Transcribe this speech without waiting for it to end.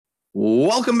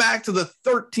Welcome back to the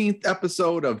 13th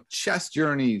episode of Chess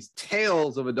Journeys,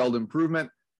 Tales of Adult Improvement.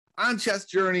 On Chess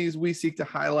Journeys, we seek to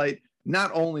highlight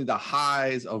not only the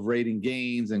highs of rating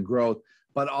gains and growth,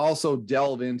 but also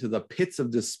delve into the pits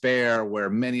of despair where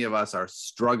many of us are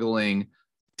struggling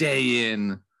day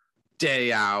in,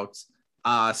 day out.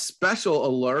 Special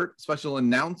alert, special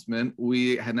announcement.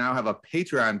 We now have a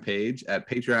Patreon page at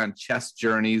Patreon Chess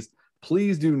Journeys.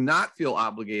 Please do not feel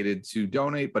obligated to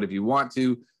donate, but if you want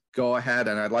to, go ahead.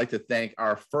 And I'd like to thank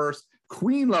our first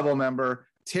Queen level member,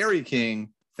 Terry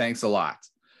King. Thanks a lot.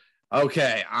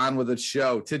 Okay, on with the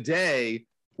show. Today,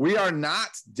 we are not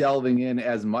delving in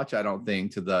as much, I don't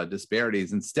think, to the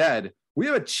disparities. Instead, we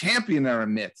have a champion in our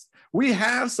midst. We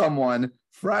have someone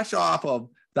fresh off of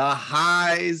the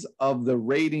highs of the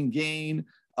rating gain,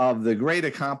 of the great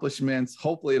accomplishments.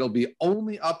 Hopefully, it'll be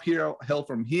only uphill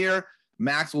from here.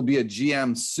 Max will be a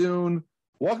GM soon.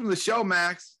 Welcome to the show,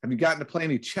 Max. Have you gotten to play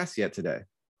any chess yet today?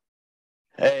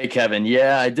 Hey, Kevin.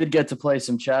 Yeah, I did get to play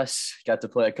some chess. Got to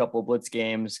play a couple of blitz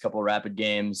games, a couple of rapid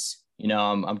games. You know,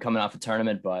 I'm coming off a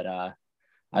tournament, but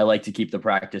I like to keep the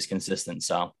practice consistent.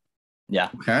 So, yeah.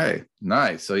 Okay,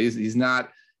 nice. So he's not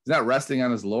resting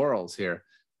on his laurels here.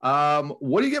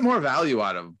 What do you get more value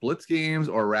out of, blitz games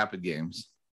or rapid games?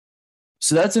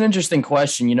 So that's an interesting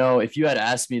question. You know, if you had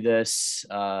asked me this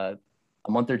a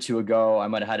month or two ago, I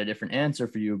might have had a different answer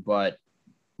for you, but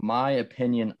my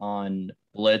opinion on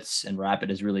blitz and rapid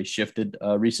has really shifted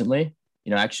recently. You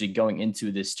know, actually going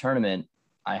into this tournament,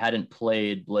 I hadn't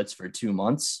played blitz for 2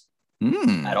 months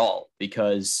at all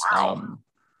because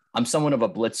I'm somewhat of a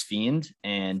blitz fiend,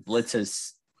 and blitz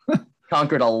has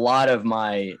conquered a lot of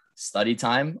my study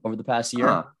time over the past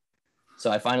year.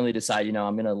 So I finally decided, you know,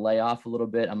 I'm going to lay off a little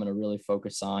bit. I'm going to really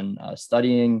focus on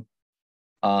studying.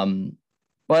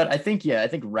 But I think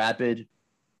rapid,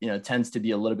 you know, tends to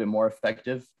be a little bit more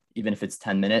effective, even if it's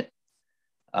 10-minute.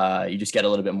 You just get a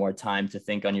little bit more time to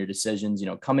think on your decisions. You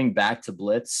know, coming back to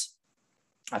blitz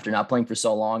after not playing for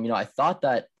so long, you know, I thought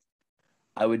that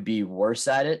I would be worse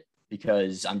at it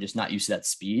because I'm just not used to that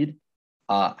speed.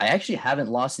 I actually haven't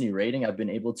lost any rating. I've been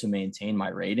able to maintain my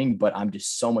rating, but I'm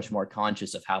just so much more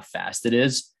conscious of how fast it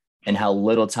is and how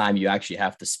little time you actually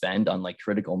have to spend on like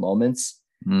critical moments.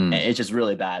 And it's just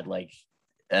really bad. Like,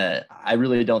 I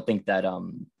really don't think that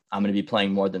I'm going to be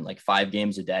playing more than like 5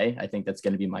 games a day. I think that's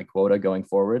going to be my quota going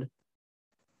forward.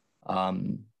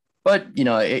 But, you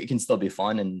know, it can still be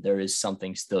fun and there is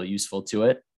something still useful to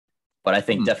it. But I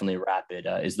think definitely rapid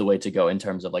is the way to go in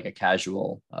terms of like a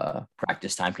casual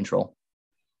practice time control.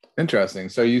 Interesting.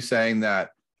 So you saying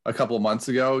that a couple of months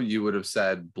ago, you would have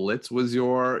said blitz was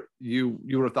you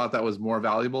would have thought that was more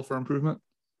valuable for improvement?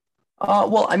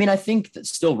 Well, I mean, I think that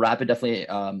still rapid definitely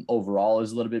overall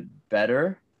is a little bit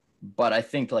better, but I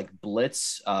think like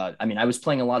blitz, I mean, I was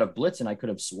playing a lot of blitz and I could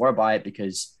have swore by it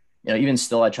because, you know, even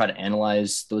still, I try to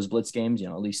analyze those blitz games, you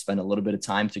know, at least spend a little bit of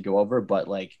time to go over, but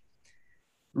like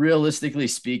realistically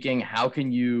speaking, how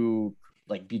can you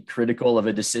like be critical of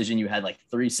a decision you had like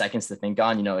 3 seconds to think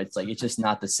on? You know, it's like, it's just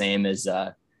not the same as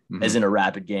in a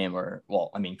rapid game or, well,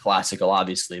 I mean, classical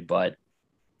obviously, but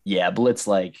yeah, blitz,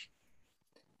 like,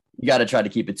 you got to try to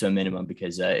keep it to a minimum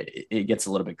because it gets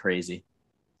a little bit crazy.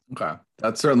 Okay.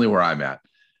 That's certainly where I'm at.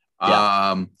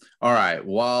 Yeah. All right.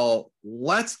 Well,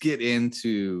 let's get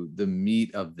into the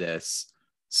meat of this.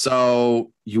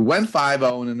 So you went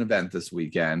 5-0 in an event this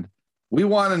weekend. We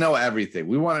want to know everything.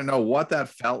 We want to know what that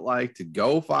felt like to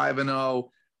go 5-0,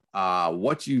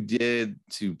 what you did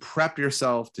to prep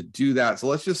yourself to do that. So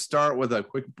let's just start with a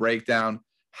quick breakdown.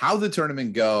 How did the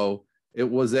tournament go?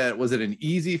 Was it an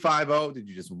easy 5-0? Did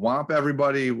you just whomp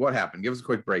everybody? What happened? Give us a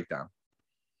quick breakdown.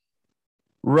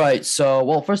 Right. So,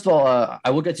 well, first of all, I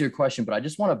will get to your question, but I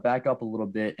just want to back up a little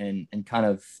bit and kind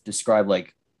of describe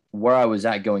like where I was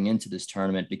at going into this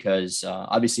tournament, because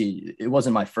obviously it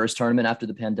wasn't my first tournament after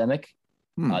the pandemic.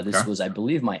 This was, I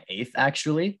believe, my 8th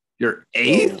actually. Your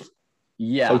 8th? So,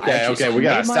 yeah. Okay. We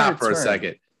got to stop for a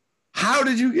second. How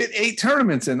did you get 8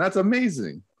 tournaments in? That's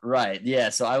amazing. Right. Yeah.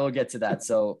 So I will get to that.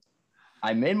 So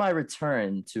I made my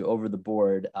return to Over the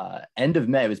Board end of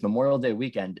May. It was Memorial Day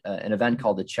weekend, an event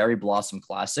called the Cherry Blossom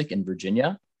Classic in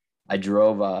Virginia. I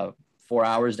drove 4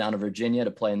 hours down to Virginia to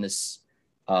play in this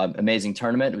amazing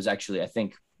tournament. It was actually, I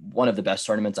think, one of the best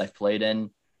tournaments I've played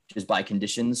in, just by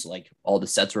conditions. Like all the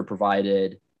sets were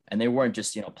provided and they weren't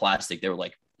just, you know, plastic. They were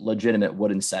like legitimate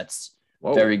wooden sets.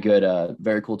 Whoa. Very good,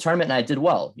 very cool tournament. And I did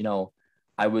well. You know,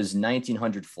 I was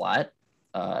 1900 flat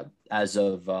as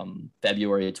of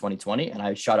February 2020, and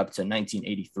I shot up to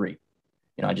 1983. You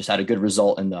know, I just had a good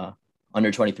result in the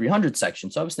under 2300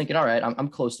 section. So I was thinking, all right, I'm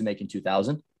close to making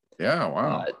 2000. Yeah.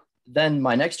 Wow. Then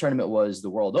my next tournament was the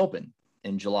World Open.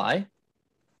 in July.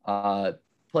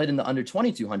 Played in the under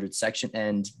 2200 section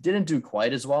and didn't do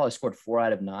quite as well. I scored 4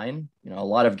 out of 9. A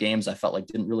lot of games I felt like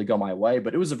didn't really go my way,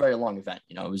 but it was a very long event.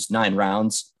 It was 9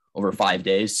 rounds over 5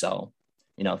 days. So,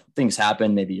 things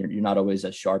happen. Maybe you're not always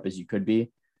as sharp as you could be.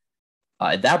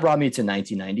 That brought me to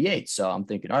 1998. So I'm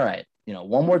thinking, all right,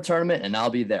 one more tournament and I'll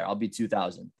be there. I'll be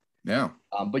 2000. Yeah.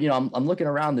 But, I'm looking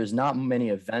around. There's not many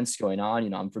events going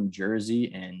on. I'm from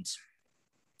Jersey, and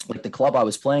like the club I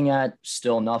was playing at,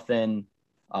 still nothing.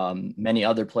 Many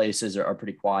other places are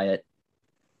pretty quiet.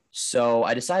 So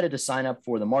I decided to sign up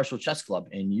for the Marshall Chess Club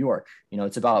in New York.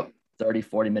 It's about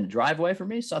 40-minute drive away from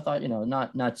me. So I thought,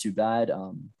 not too bad.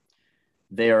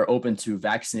 They are open to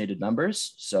vaccinated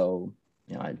members. So,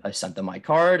 I sent them my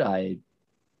card. I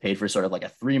paid for sort of like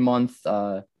a 3-month,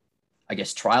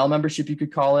 trial membership, you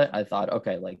could call it. I thought,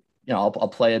 okay, I'll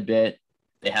play a bit.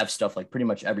 They have stuff like pretty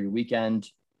much every weekend.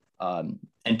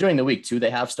 And during the week too, they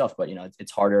have stuff, but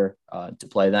it's harder to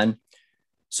play then.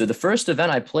 So the first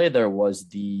event I played there was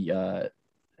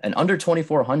an under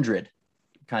 2400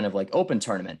 kind of like open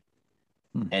tournament.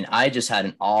 And I just had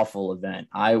an awful event.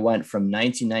 I went from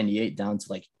 1998 down to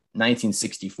like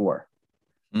 1964.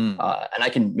 And I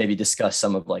can maybe discuss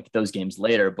some of like those games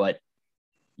later, but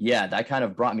yeah, that kind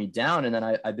of brought me down. And then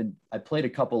I played a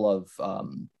couple of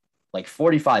like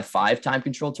 45-5 time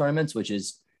control tournaments, which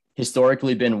is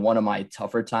historically been one of my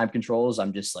tougher time controls.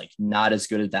 I'm just like not as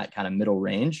good at that kind of middle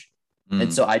range.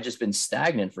 And so I just been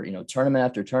stagnant for, tournament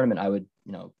after tournament. I would,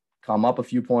 come up a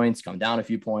few points, come down a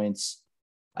few points.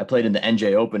 I played in the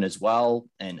NJ Open as well.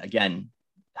 And again,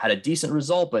 had a decent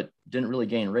result, but didn't really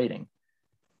gain rating.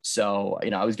 So,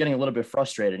 I was getting a little bit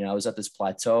frustrated. I was at this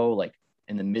plateau, like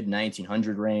in the mid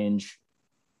 1900 range.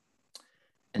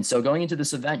 And so going into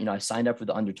this event, I signed up for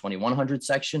the under 2100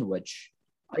 section, which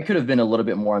I could have been a little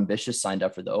bit more ambitious, signed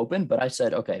up for the open, but I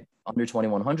said, okay, under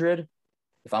 2100,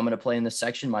 if I'm going to play in this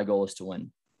section, my goal is to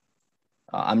win.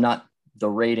 I'm not the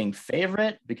rating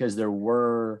favorite because there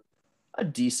were a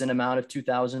decent amount of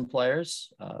 2000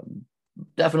 players.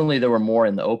 Definitely there were more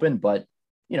in the open, but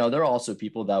there are also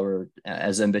people that were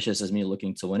as ambitious as me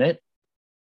looking to win it.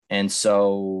 And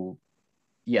so,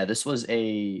 yeah, this was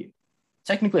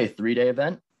technically a 3-day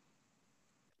event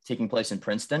taking place in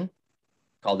Princeton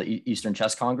called the Eastern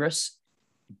Chess Congress.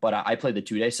 But I played the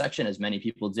 2-day section, as many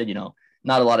people did.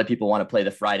 Not a lot of people want to play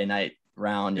the Friday night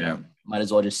round. Might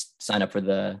as well just sign up for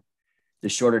the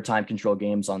shorter time control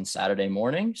games on Saturday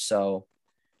morning. So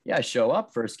yeah, I show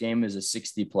up. First game is a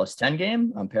 60+10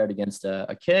 game. I'm paired against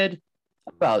a kid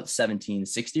about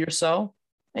 1760 or so.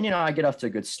 And, I get off to a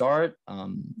good start,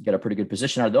 get a pretty good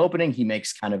position out of the opening. He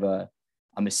makes kind of a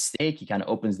mistake. He kind of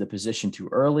opens the position too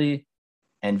early.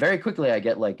 And very quickly I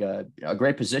get like a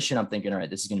great position. I'm thinking, all right,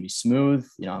 this is going to be smooth.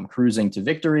 I'm cruising to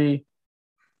victory.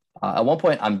 At one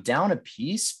point I'm down a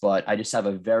piece, but I just have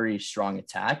a very strong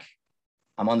attack.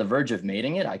 I'm on the verge of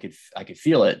mating it. I could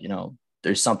feel it.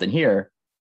 There's something here.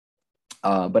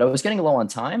 But I was getting low on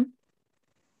time,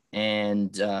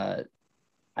 and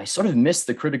I sort of missed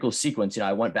the critical sequence.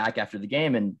 I went back after the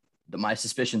game, and my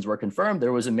suspicions were confirmed.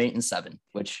 There was a mate in 7,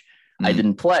 which I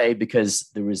didn't play because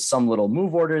there was some little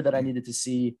move order that I needed to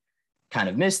see, kind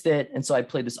of missed it. And so I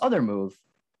played this other move.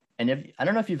 And I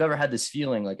don't know if you've ever had this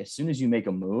feeling, like as soon as you make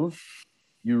a move,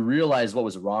 you realize what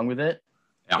was wrong with it,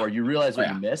 or you realize what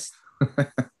you missed.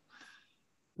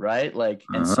 Right?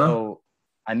 And so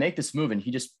I make this move and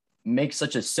he just makes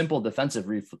such a simple defensive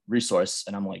resource.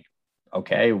 And I'm like,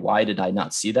 okay, why did I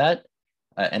not see that?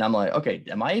 And I'm like, okay,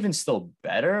 am I even still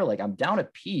better? Like I'm down a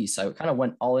piece. I kind of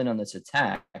went all in on this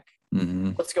attack.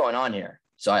 What's going on here?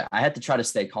 So I had to try to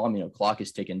stay calm. Clock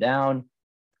is ticking down.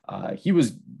 He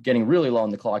was getting really low on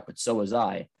the clock, but so was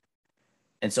I.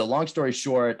 And so long story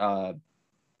short,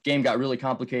 game got really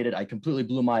complicated. I completely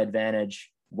blew my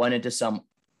advantage, went into some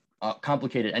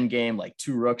complicated endgame, like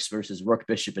 2 rooks versus rook,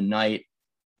 bishop, and knight.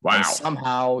 Wow. And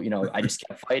somehow, I just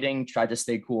kept fighting, tried to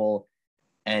stay cool.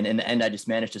 And in the end, I just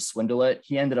managed to swindle it.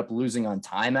 He ended up losing on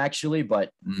time, actually,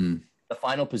 but the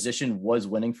final position was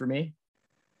winning for me.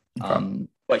 Okay.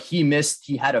 But he missed.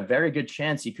 He had a very good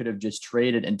chance. He could have just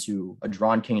traded into a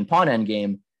drawn king and pawn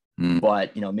endgame.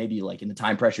 But, maybe like in the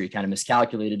time pressure, he kind of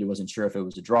miscalculated. He wasn't sure if it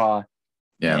was a draw.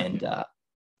 Yeah. And,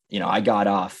 I got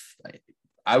off.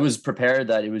 I was prepared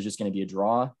that it was just going to be a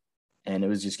draw. And it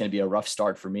was just going to be a rough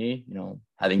start for me,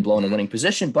 having blown a winning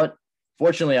position. But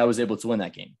fortunately, I was able to win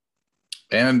that game.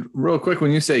 And real quick,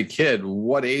 when you say kid,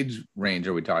 what age range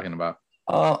are we talking about?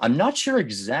 I'm not sure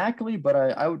exactly, but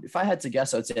I would, if I had to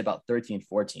guess, I would say about 13,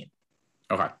 14.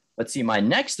 Okay. Let's see. My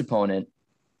next opponent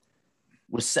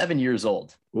was 7 years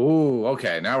old. Ooh,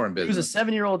 okay. Now we're in business. He was a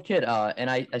 7-year-old kid. And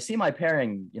I see my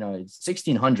pairing, it's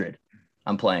 1600.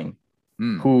 I'm playing,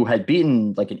 who had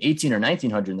beaten like an 18 or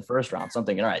 1900 in the first round. So I'm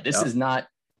thinking, all right, this is not,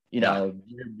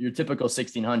 your typical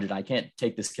 1600. I can't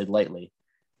take this kid lightly.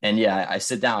 And yeah, I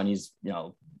sit down. He's,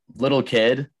 little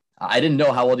kid. I didn't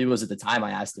know how old he was at the time.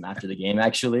 I asked him after the game,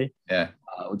 actually. Yeah.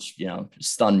 Which,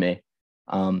 stunned me.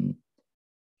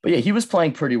 But yeah, he was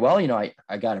playing pretty well.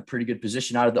 I got a pretty good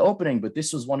position out of the opening, but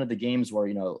this was one of the games where,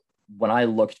 when I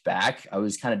looked back, I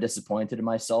was kind of disappointed in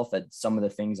myself at some of the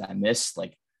things I missed,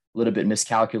 like a little bit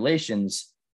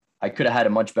miscalculations. I could have had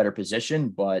a much better position,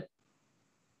 but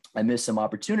I missed some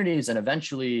opportunities. And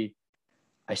eventually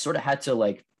I sort of had to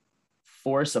like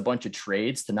force a bunch of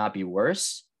trades to not be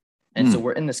worse. And so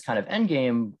we're in this kind of end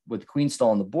game with queen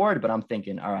stall on the board, but I'm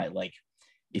thinking, all right, like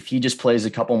if he just plays a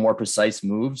couple more precise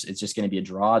moves, it's just going to be a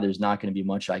draw. There's not going to be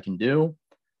much I can do.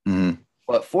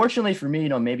 But fortunately for me,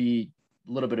 maybe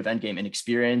a little bit of endgame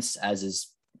inexperience, as is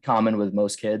common with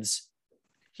most kids.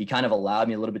 He kind of allowed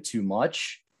me a little bit too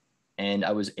much, and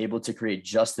I was able to create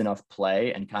just enough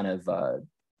play and kind of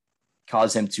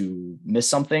cause him to miss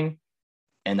something.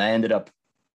 And I ended up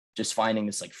just finding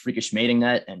this like freakish mating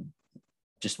net and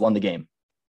just won the game.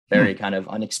 Very kind of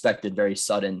unexpected, very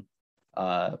sudden,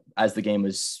 as the game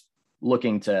was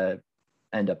looking to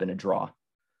end up in a draw.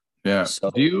 Yeah. So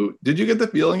did you get the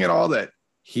feeling at all that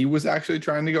he was actually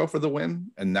trying to go for the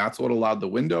win and that's what allowed the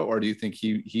window? Or do you think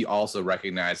he also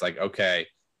recognized like, okay,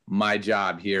 my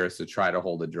job here is to try to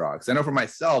hold a draw? Because I know for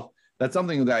myself, that's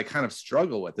something that I kind of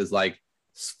struggle with, is like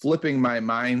flipping my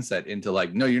mindset into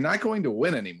like, no, you're not going to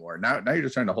win anymore. Now you're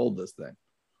just trying to hold this thing.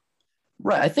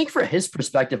 Right. I think for his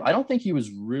perspective, I don't think he was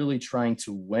really trying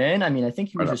to win. I mean, I think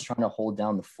he was just trying to hold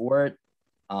down the fort.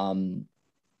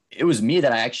 It was me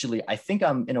that I think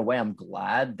I'm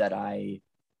glad that I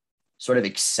sort of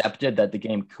accepted that the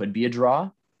game could be a draw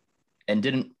and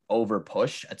didn't over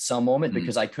push at some moment,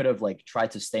 because I could have like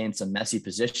tried to stay in some messy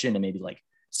position and maybe like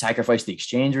sacrifice the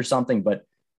exchange or something, but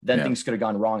then things could have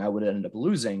gone wrong. I would have ended up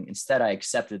losing. Instead, I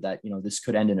accepted that, this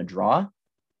could end in a draw,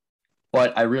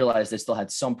 but I realized I still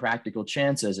had some practical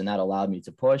chances, and that allowed me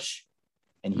to push.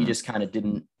 And he just kind of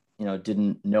didn't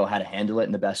know how to handle it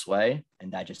in the best way.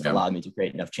 And that just allowed me to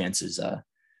create enough chances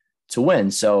to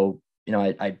win. So,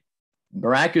 I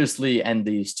miraculously end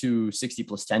these two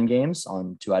 60+10 games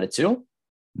on 2 out of 2.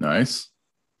 Nice.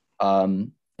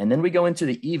 And then we go into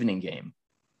the evening game.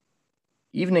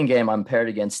 I'm paired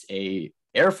against a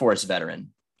Air Force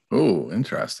veteran. Oh,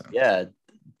 interesting. Yeah.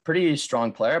 Pretty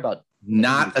strong player.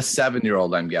 Not a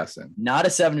 7-year-old, I'm guessing. Not a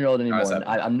 7-year-old anymore.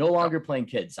 I'm no longer playing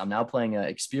kids. I'm now playing an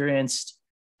experienced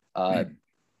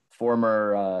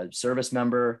former service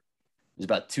member. It was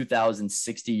about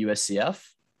 2,060 USCF.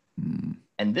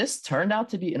 And this turned out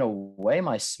to be, in a way,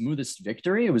 my smoothest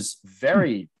victory. It was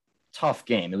very tough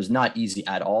game. It was not easy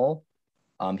at all.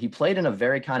 He played in a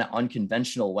very kind of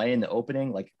unconventional way in the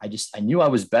opening. Like I knew I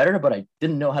was better, but I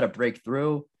didn't know how to break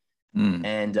through.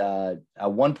 And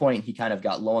at one point he kind of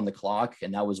got low on the clock.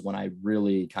 And that was when I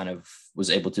really kind of was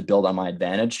able to build on my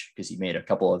advantage, because he made a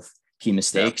couple of key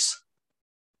mistakes.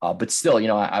 But still,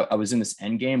 I was in this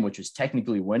end game, which was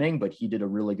technically winning, but he did a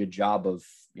really good job of,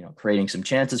 creating some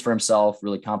chances for himself,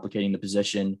 really complicating the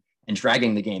position and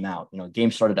dragging the game out.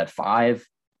 Game started at 5,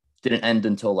 didn't end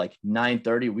until like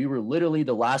 9:30. We were literally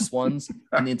the last ones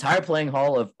in the entire playing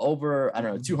hall of over,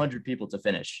 200 people to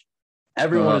finish.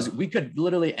 We could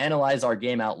literally analyze our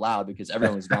game out loud because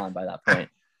everyone was gone by that point.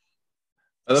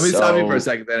 Let me stop you for a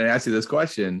second then and ask you this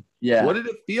question. Yeah. What did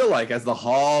it feel like as the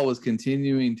hall was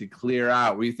continuing to clear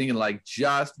out? Were you thinking like,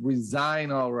 just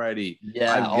resign already?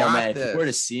 Yeah. Oh man, if you were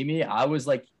to see me, I was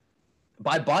like,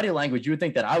 by body language, you would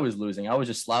think that I was losing. I was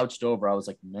just slouched over. I was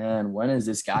like, man, when is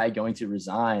this guy going to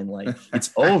resign? Like,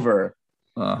 it's over.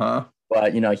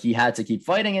 But, he had to keep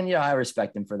fighting, and, I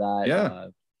respect him for that.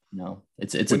 Yeah.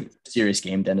 It's a serious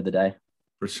game at the end of the day.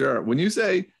 For sure. When you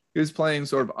say he was playing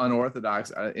sort of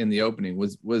unorthodox in the opening,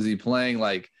 was he playing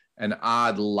like an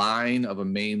odd line of a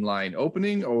main line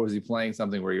opening, or was he playing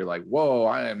something where you're like, whoa,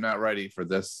 I am not ready for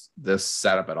this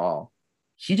setup at all?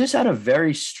 He just had a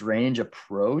very strange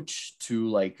approach to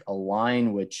like a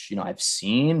line, which, I've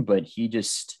seen, but he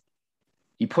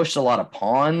pushed a lot of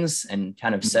pawns and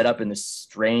kind of set up in this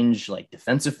strange, like,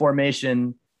 defensive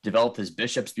formation, developed his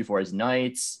bishops before his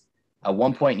knights. At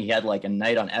one point he had like a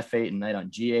knight on F8 and knight on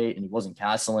G8, and he wasn't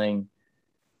castling,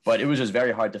 but it was just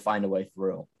very hard to find a way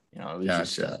through.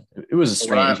 It was a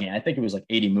strange game. I think it was like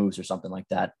 80 moves or something like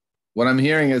that. What I'm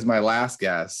hearing is my last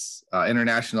guess,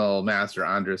 international master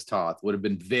Andres Toth would have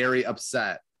been very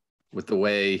upset with the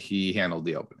way he handled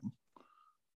the opening.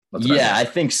 I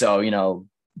think so.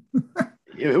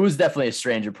 It was definitely a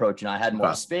strange approach. I had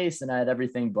more space and I had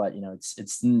everything, but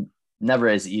it's never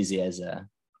as easy as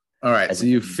All right. So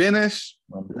you finish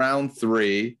round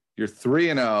 3. You're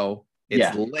 3-0.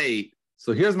 It's late.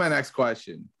 So here's my next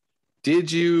question.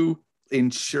 Did you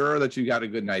ensure that you got a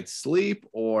good night's sleep,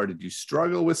 or did you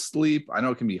struggle with sleep? I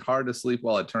know it can be hard to sleep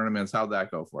while at tournaments. How'd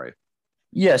that go for you?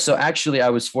 Yeah. So actually, I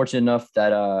was fortunate enough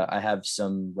that I have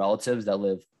some relatives that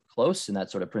live close in that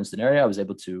sort of Princeton area. I was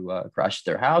able to crash at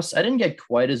their house. I didn't get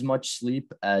quite as much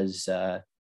sleep as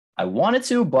I wanted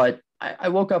to, but I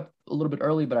woke up a little bit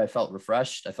early, but I felt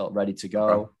refreshed. I felt ready to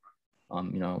go.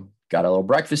 Got a little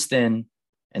breakfast in.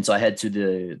 And so I head to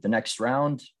the next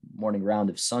round, morning round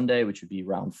of Sunday, which would be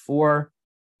round 4.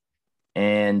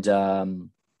 And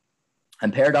I'm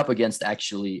paired up against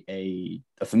actually a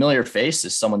familiar face,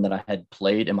 as someone that I had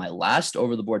played in my last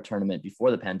over-the-board tournament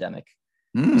before the pandemic.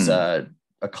 He's a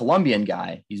Colombian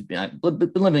guy. He's been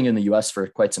living in the U.S. for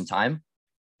quite some time,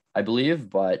 I believe,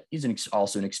 but he's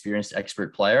also an experienced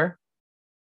expert player.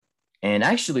 And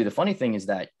actually, the funny thing is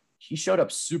that he showed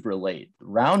up super late. The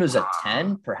round was at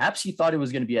 10. Perhaps he thought it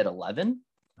was going to be at 11.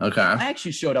 Okay. I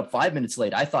actually showed up 5 minutes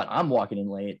late. I thought, I'm walking in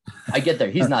late. I get there.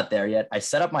 He's not there yet. I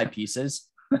set up my pieces,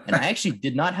 and I actually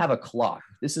did not have a clock.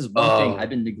 This is one thing. I've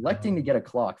been neglecting to get a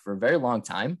clock for a very long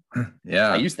time.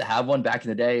 Yeah. I used to have one back in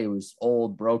the day. It was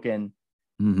old, broken.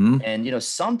 Mm-hmm. And,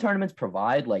 some tournaments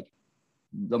provide, like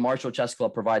the Marshall Chess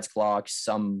Club provides clocks.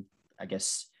 Some, I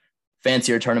guess,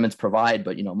 fancier tournaments provide,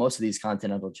 but, most of these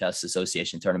Continental Chess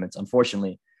Association tournaments,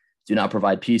 unfortunately, do not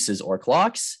provide pieces or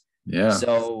clocks. Yeah.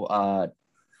 So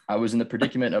I was in the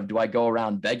predicament of, do I go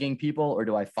around begging people, or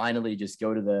do I finally just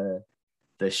go to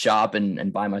the shop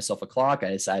and buy myself a clock? I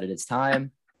decided it's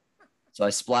time. So I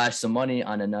splashed some money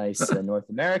on a nice North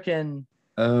American.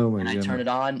 Oh my God. I turned it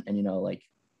on, and,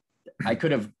 I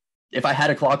could have, if I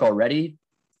had a clock already,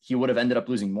 he would have ended up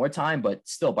losing more time, but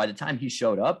still, by the time he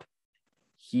showed up,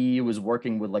 he was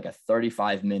working with like a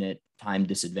 35-minute time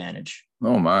disadvantage.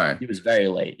 Oh my. He was very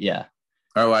late. Yeah.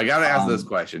 All right. Well, I got to ask this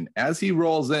question. As he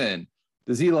rolls in,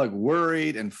 does he look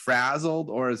worried and frazzled,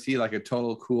 or is he like a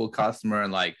total cool customer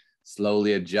and like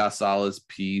slowly adjusts all his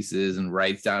pieces and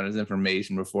writes down his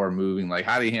information before moving? Like,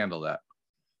 how do you handle that?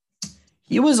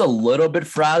 He was a little bit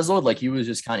frazzled. Like, he was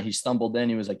just he stumbled in.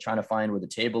 He was like trying to find where the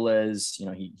table is.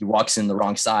 He walks in the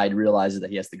wrong side, realizes that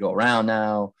he has to go around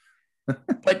now.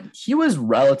 But he was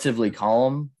relatively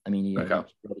calm. I mean, he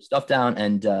wrote his stuff down.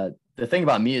 And the thing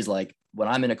about me is, like, when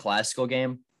I'm in a classical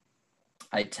game,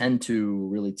 I tend to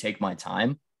really take my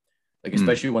time. Like,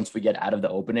 especially once we get out of the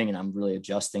opening and I'm really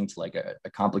adjusting to like a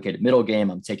complicated middle game,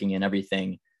 I'm taking in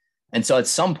everything. And so at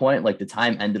some point, like, the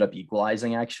time ended up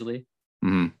equalizing, actually.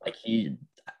 Like,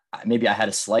 maybe I had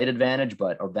a slight advantage,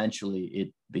 but eventually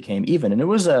it became even. And it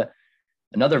was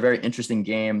another very interesting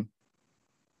game.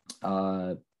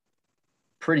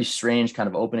 Pretty strange kind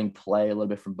of opening play, a little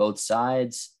bit from both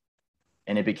sides.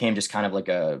 And it became just kind of like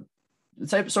a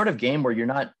type sort of game where you're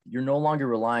no longer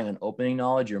relying on opening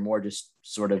knowledge. You're more just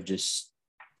sort of just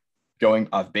going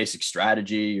off basic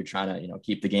strategy. You're trying to,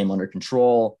 keep the game under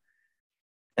control.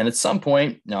 And at some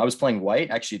point, I was playing white.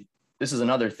 Actually, this is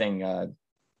another thing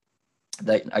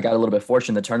that I got a little bit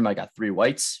fortunate in the tournament. I got 3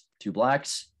 whites, 2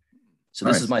 blacks. So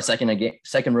this is my second game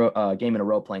in a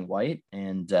row playing white.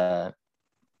 And at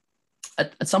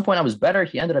some point I was better.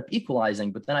 He ended up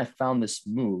equalizing, but then I found this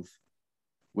move,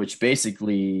 which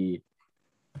basically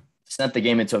sent the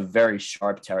game into a very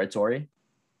sharp territory.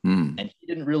 And he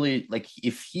didn't really, like,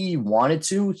 if he wanted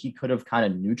to, he could have kind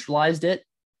of neutralized it.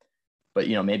 But,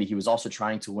 maybe he was also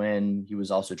trying to win. He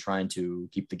was also trying to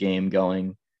keep the game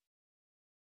going.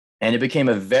 And it became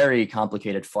a very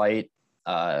complicated fight.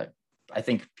 I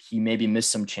think he maybe missed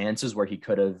some chances where he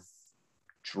could have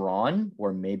drawn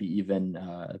or maybe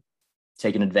even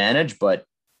taken advantage, but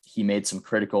he made some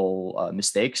critical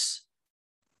mistakes.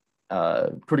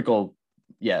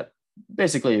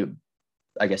 Basically,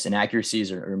 I guess,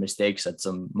 inaccuracies or mistakes at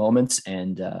some moments.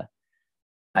 And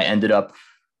I ended up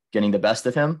getting the best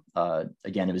of him.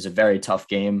 Again, it was a very tough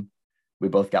game. We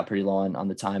both got pretty low on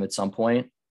the time at some point.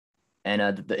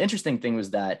 And the interesting thing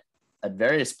was that at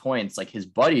various points, like, his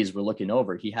buddies were looking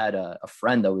over. He had a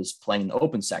friend that was playing in the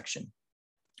open section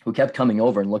who kept coming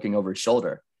over and looking over his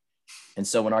shoulder. And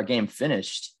so when our game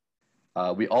finished,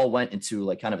 we all went into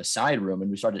like kind of a side room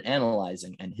and we started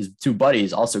analyzing. And his 2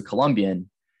 buddies, also Colombian,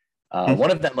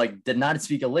 one of them like did not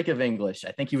speak a lick of English.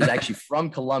 I think he was actually from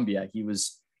Colombia. He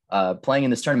was playing in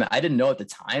this tournament. I didn't know at the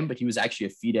time, but he was actually a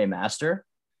FIDE master.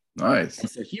 Nice. And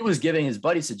so he was giving his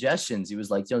buddy suggestions. He was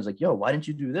like, yo, why didn't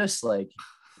you do this? Like,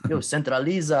 yo,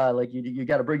 centraliza, like you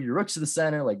got to bring your rooks to the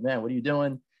center. Like, man, what are you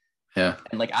doing? Yeah.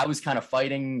 And like, I was kind of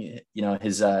fighting,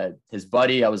 his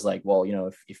buddy. I was like, well,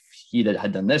 if he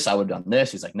had done this, I would have done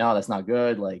this. He's like, no, that's not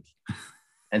good. Like,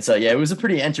 And so, yeah, it was a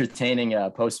pretty entertaining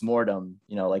post-mortem,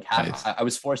 like Nice. I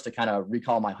was forced to kind of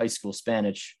recall my high school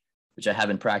Spanish, which I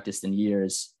haven't practiced in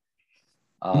years.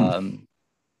 Hmm.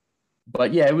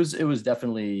 But yeah, it was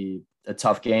definitely a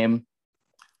tough game.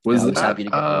 Was I was that happy to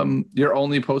get the win. your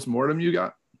only post-mortem you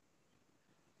got?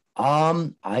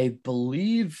 I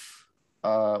believe,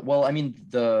 well, I mean,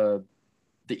 the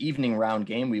evening round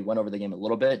game, we went over the game a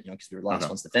little bit, because we were the last Okay.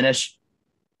 ones to finish.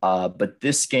 But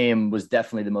this game was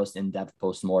definitely the most in-depth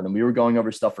post-mortem. We were going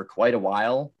over stuff for quite a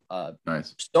while,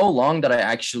 Nice. so long that I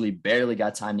actually barely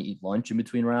got time to eat lunch in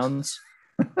between rounds.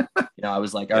 I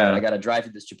was like, all right, I Yeah. got to drive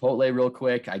to this Chipotle real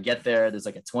quick. I get there. There's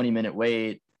like a 20-minute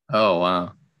wait. Oh,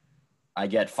 wow.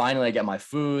 Finally I get my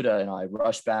food. I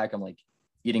rush back. I'm like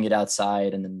eating it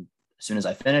outside. And then as soon as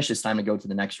I finish, it's time to go to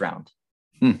the next round.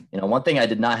 Hmm. One thing I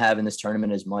did not have in this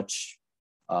tournament is much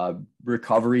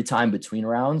recovery time between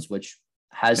rounds, which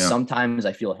has sometimes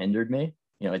I feel hindered me.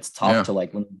 It's tough to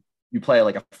like when you play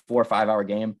like a 4 or 5 hour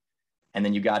game and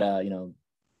then you gotta,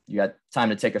 you got time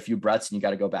to take a few breaths and you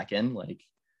got to go back in. Like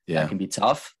that can be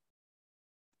tough.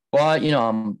 But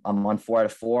I'm on 4 out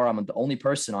of 4. I'm the only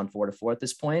person on 4 out of 4 at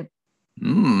this point.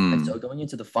 And so going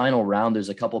into the final round, there's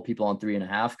a couple of people on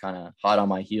 3.5, kind of hot on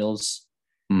my heels.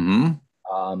 Mm-hmm.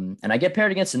 And I get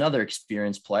paired against another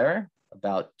experienced player,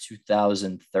 about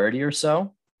 2030 or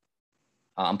so.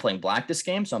 I'm playing black this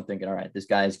game, so I'm thinking, all right, this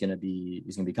guy he's gonna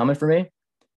be coming for me.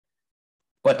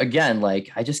 But again,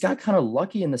 like I just got kind of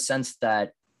lucky in the sense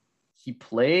that he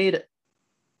played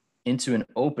into an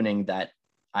opening that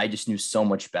I just knew so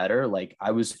much better. Like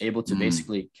I was able to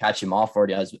basically catch him off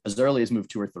already as early as move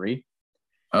 2 or 3.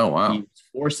 Oh, wow. He was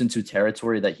forced into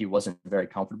territory that he wasn't very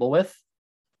comfortable with.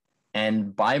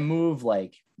 And by move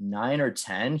like 9 or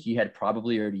 10, he had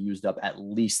probably already used up at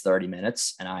least 30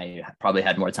 minutes. And I probably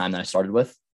had more time than I started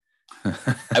with.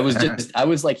 I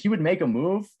was like, he would make a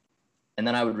move and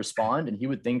then I would respond and he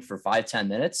would think for 5-10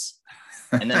 minutes.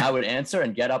 And then I would answer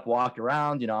and get up, walk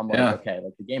around. I'm like, okay,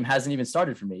 like the game hasn't even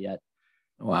started for me yet.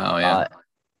 Wow. Yeah.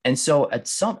 And so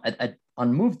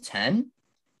on move 10,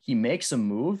 he makes a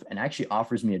move and actually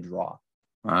offers me a draw.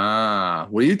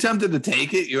 Were you tempted to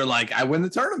take it? You're like, I win the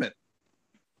tournament.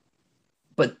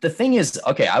 But the thing is,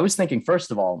 okay, I was thinking,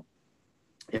 first of all,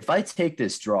 if I take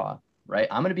this draw, right,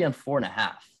 I'm going to be on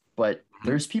 4.5, but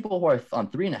there's people who are on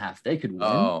 3.5. They could win.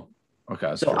 Oh,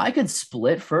 okay. So I could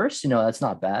split first. That's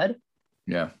not bad.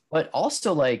 Yeah. But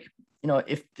also, like,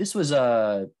 if this was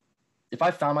if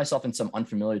I found myself in some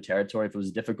unfamiliar territory, if it was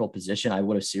a difficult position, I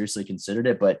would have seriously considered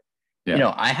it. But,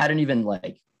 I hadn't even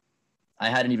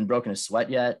broken a sweat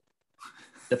yet.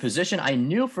 The position I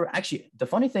knew the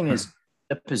funny thing is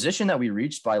the position that we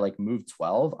reached by like move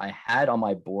 12, I had on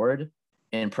my board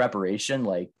in preparation,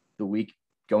 like the week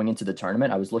going into the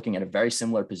tournament. I was looking at a very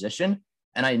similar position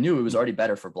and I knew it was already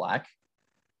better for black.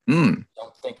 So I'm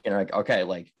thinking like, okay,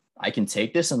 like I can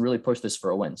take this and really push this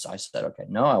for a win. So I said, okay,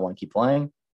 no, I want to keep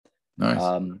playing. Nice.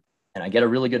 And I get a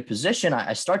really good position.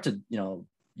 I start to,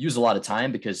 use a lot of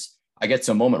time because I get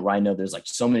to a moment where I know there's like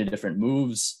so many different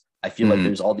moves. I feel like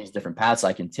there's all these different paths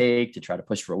I can take to try to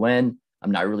push for a win.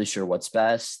 I'm not really sure what's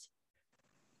best.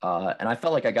 And I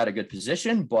felt like I got a good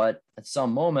position, but at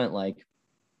some moment, like,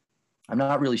 I'm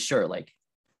not really sure, like,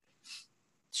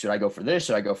 should I go for this?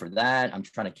 Should I go for that? I'm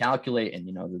trying to calculate and,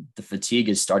 the fatigue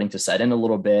is starting to set in a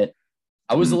little bit.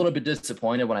 I was a little bit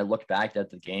disappointed when I looked back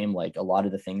at the game. Like a lot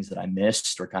of the things that I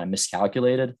missed were kind of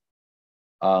miscalculated.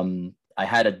 I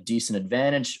had a decent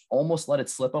advantage, almost let it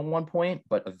slip on one point,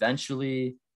 but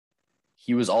eventually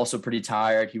he was also pretty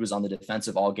tired. He was on the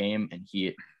defensive all game and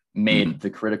he made the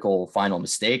critical final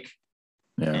mistake.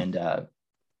 Yeah. And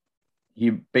he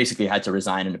basically had to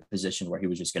resign in a position where he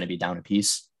was just going to be down a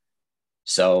piece.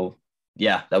 So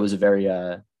yeah, that was a very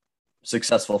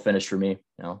successful finish for me,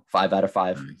 5 out of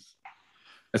 5. Nice.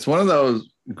 It's one of those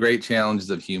great challenges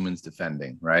of humans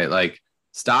defending, right? Like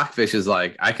Stockfish is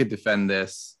like, I could defend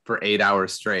this for 8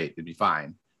 hours straight. It'd be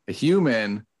fine. A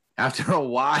human, after a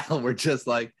while, we're just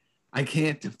like, I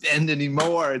can't defend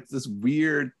anymore. It's this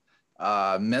weird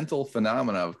mental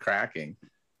phenomena of cracking.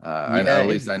 At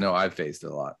least I know I've faced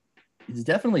it a lot. It's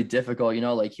definitely difficult.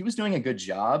 Like he was doing a good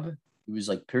job. He was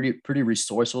like pretty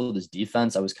resourceful with his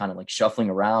defense. I was kind of like shuffling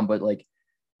around, but like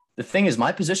the thing is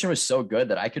my position was so good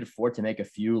that I could afford to make a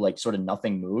few like sort of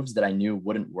nothing moves that I knew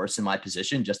wouldn't worsen my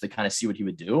position just to kind of see what he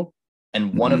would do.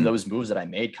 And one of those moves that I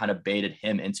made kind of baited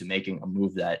him into making a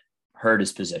move that hurt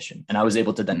his position. And I was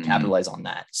able to then capitalize on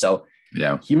that. So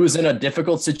yeah, he was in a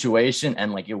difficult situation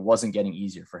and like, it wasn't getting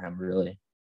easier for him really.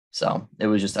 So it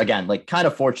was just, again, like kind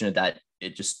of fortunate that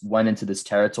it just went into this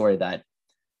territory that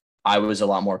I was a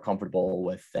lot more comfortable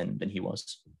with than he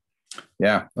was.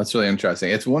 Yeah, that's really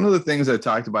interesting. It's one of the things I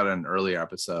talked about in an earlier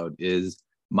episode is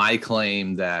my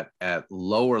claim that at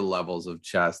lower levels of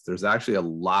chess, there's actually a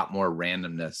lot more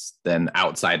randomness than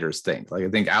outsiders think. Like I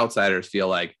think outsiders feel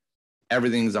like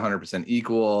everything's 100%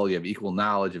 equal. You have equal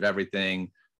knowledge of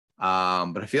everything.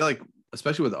 But I feel like,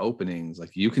 especially with openings,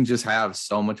 like you can just have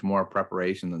so much more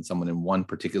preparation than someone in one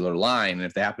particular line. And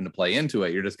if they happen to play into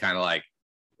it, you're just kind of like,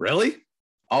 really?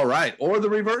 All right. Or the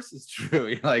reverse is true.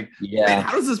 You're like, Yeah. wait,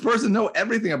 how does this person know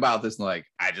everything about this? And like,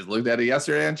 I just looked at it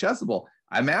yesterday on Chessable.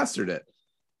 I mastered it.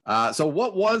 So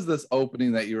what was this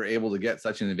opening that you were able to get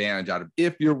such an advantage out of,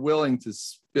 if you're willing to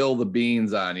spill the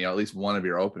beans on, at least one of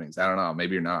your openings? I don't know.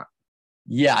 Maybe you're not.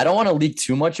 Yeah, I don't want to leak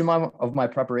too much of my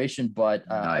preparation, but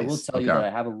Nice. I will tell you that I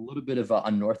have a little bit of an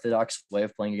unorthodox way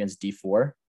of playing against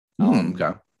D4.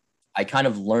 Okay. I kind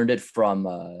of learned it from,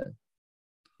 I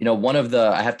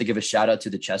have to give a shout out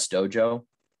to the Chess Dojo.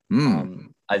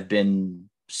 I've been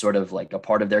sort of like a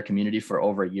part of their community for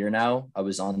over a year now. I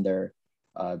was on their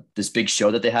this big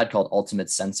show that they had called Ultimate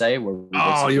Sensei. Where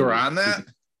you were on that?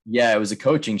 Yeah, it was a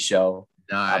coaching show.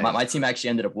 Nice. My team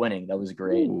actually ended up winning. That was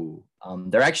great.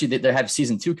 They have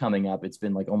season 2 coming up. It's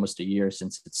been like almost a year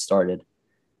since it started.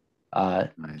 Nice.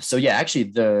 So yeah, actually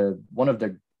one of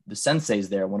the senseis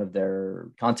there, one of their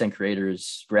content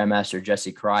creators, Grandmaster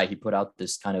Jesse Cry, he put out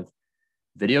this kind of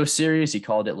video series. He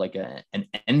called it like an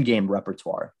endgame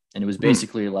repertoire. And it was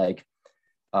basically like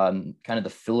kind of the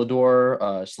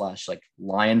Philidor / like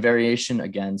lion variation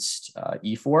against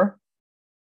E4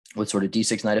 with sort of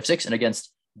D6, knight F6. And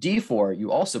against D4,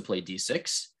 you also play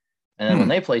D6. And then when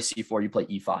they play C4, you play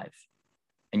E5.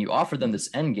 And you offer them this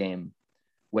endgame,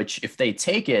 which if they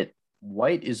take it,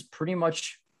 white is pretty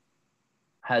much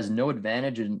has no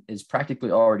advantage and is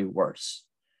practically already worse.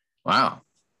 Wow.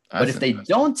 But if they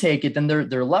don't take it, then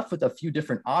they're left with a few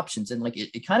different options. And like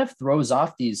it kind of throws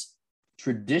off these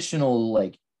traditional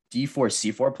like D4,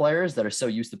 C4 players that are so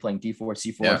used to playing D4,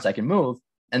 C4 second move.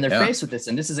 And they're faced with this.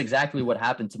 And this is exactly what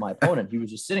happened to my opponent. He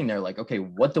was just sitting there like, okay,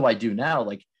 what do I do now?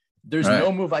 Like, there's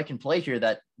no move I can play here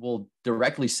that will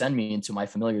directly send me into my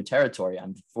familiar territory.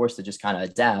 I'm forced to just kind of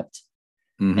adapt.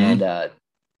 And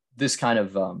this kind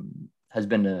of has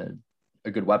been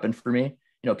a good weapon for me.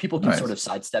 People can sort of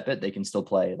sidestep it. They can still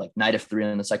play like knight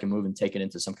F3 on the second move and take it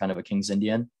into some kind of a King's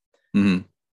Indian.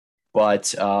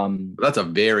 But that's a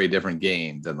very different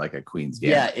game than like a Queen's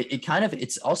game. Yeah,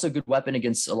 it's also a good weapon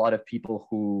against a lot of people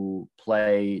who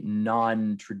play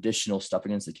non-traditional stuff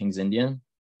against the King's Indian.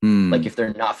 Like if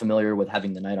they're not familiar with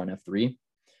having the knight on F3.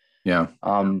 Yeah.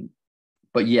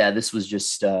 But yeah, this was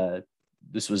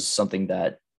something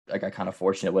that I got kind of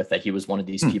fortunate with, that he was one of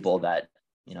these people that,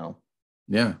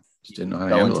 just didn't know how to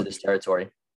fell handle into this territory.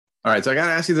 All right. So I got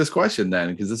to ask you this question then,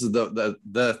 because this is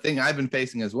the thing I've been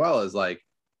facing as well, is like,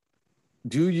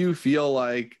 do you feel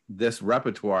like this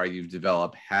repertoire you've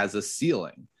developed has a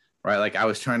ceiling, right? Like I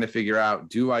was trying to figure out,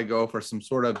 do I go for some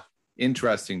sort of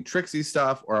interesting tricksy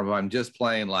stuff, or if I'm just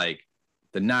playing like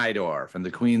the Najdorf and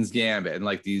the Queen's Gambit and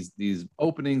like these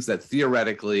openings that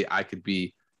theoretically I could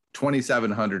be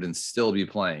 2,700 and still be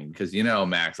playing, because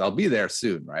Max, I'll be there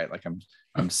soon, right? Like I'm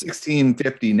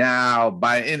 1650 now.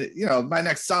 By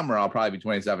next summer I'll probably be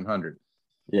 2,700.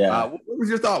 Yeah. What was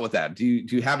your thought with that? Do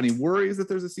you have any worries that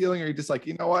there's a ceiling, or are you just like,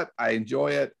 you know what, I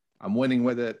enjoy it, I'm winning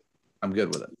with it, I'm good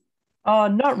with it?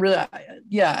 Not really.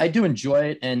 I do enjoy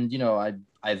it, and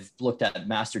I've looked at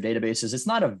master databases. It's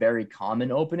not a very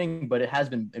common opening, but it has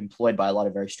been employed by a lot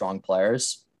of very strong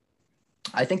players.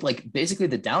 I think like basically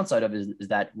the downside of it is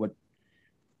that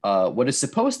what is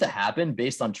supposed to happen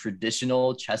based on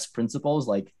traditional chess principles,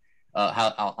 like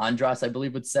how Andras, I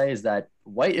believe, would say, is that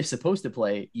white is supposed to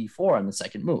play E4 on the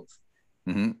second move.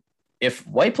 If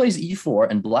white plays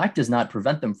E4 and black does not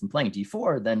prevent them from playing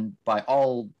D4, then by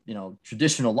all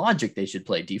traditional logic, they should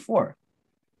play D4.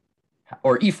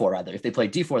 Or E4 rather. If they play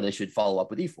D4, they should follow up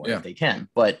with E4 if they can.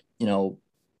 But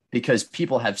because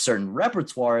people have certain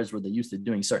repertoires where they're used to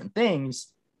doing certain things,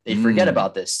 they forget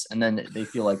about this. And then they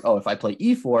feel like, oh, if I play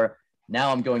E4,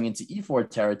 now I'm going into E4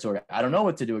 territory. I don't know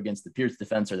what to do against the Pierce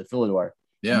defense or the Philidor.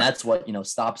 Yeah. And that's what,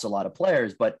 stops a lot of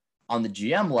players. But on the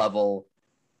GM level,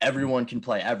 everyone can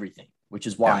play everything, which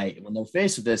is why when they're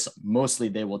faced with this, mostly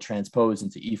they will transpose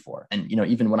into E4. And,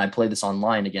 even when I play this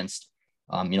online against,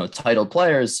 titled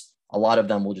players, a lot of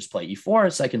them will just play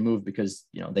E4 second move because,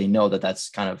 they know that that's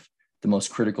kind of the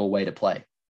most critical way to play.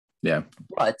 Yeah.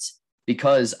 But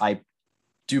because I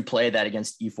do play that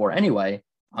against E4 anyway,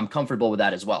 I'm comfortable with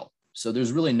that as well. So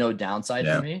there's really no downside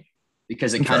for me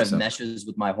because it kind of meshes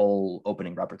with my whole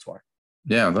opening repertoire.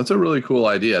 Yeah, that's a really cool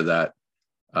idea. That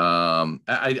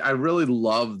I really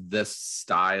love this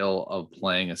style of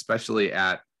playing, especially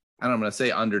at I don't know, I'm going to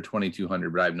say under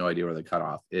 2,200, but I have no idea where the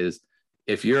cutoff is.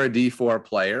 If you're a D4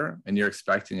 player and you're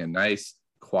expecting a nice,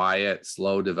 quiet,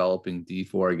 slow developing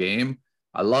D4 game,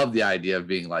 I love the idea of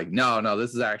being like, no,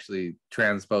 this is actually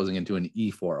transposing into an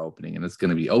E4 opening, and it's going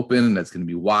to be open and it's going to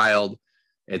be wild.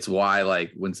 It's why,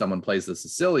 like, when someone plays the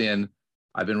Sicilian,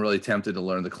 I've been really tempted to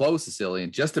learn the closed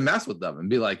Sicilian just to mess with them and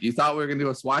be like, you thought we were going to do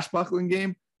a swashbuckling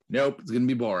game? Nope, it's going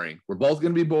to be boring. We're both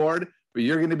going to be bored, but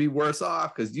you're going to be worse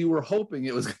off because you were hoping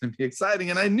it was going to be exciting,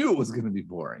 and I knew it was going to be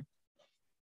boring.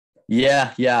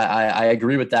 Yeah, I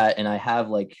agree with that. And I have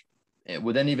like,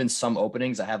 within even some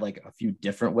openings, I have like a few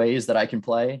different ways that I can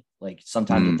play. Like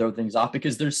sometimes to throw things off,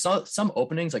 because there's some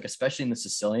openings, like especially in the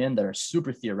Sicilian, that are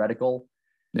super theoretical.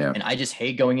 Yeah. And I just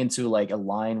hate going into like a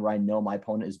line where I know my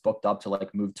opponent is booked up to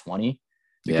like move 20,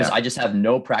 because I just have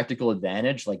no practical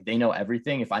advantage. Like they know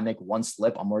everything. If I make one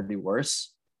slip, I'm already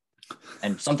worse.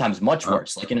 And sometimes much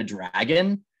worse. Like in a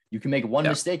dragon, you can make one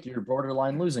mistake, you're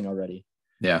borderline losing already.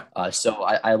 Yeah. So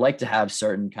I like to have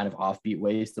certain kind of offbeat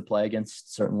ways to play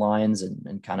against certain lines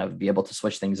and kind of be able to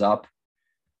switch things up.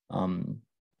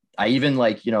 I even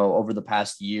like, over the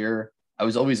past year, I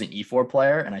was always an E4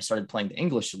 player, and I started playing the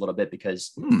English a little bit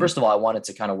because first of all, I wanted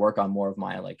to kind of work on more of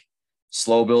my like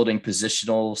slow building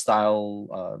positional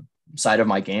style side of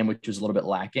my game, which was a little bit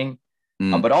lacking.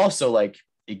 But also like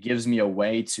it gives me a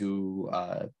way to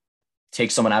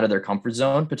take someone out of their comfort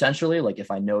zone potentially. Like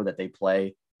if I know that they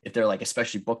play, if they're like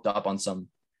especially booked up on some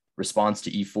response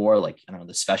to E4, like I don't know,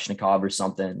 the Sveshnikov or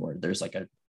something, where there's like a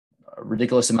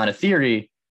ridiculous amount of theory,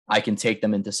 I can take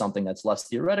them into something that's less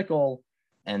theoretical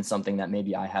and something that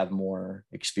maybe I have more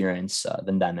experience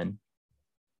than them in.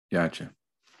 Gotcha.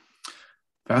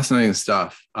 Fascinating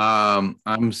stuff.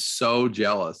 I'm so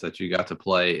jealous that you got to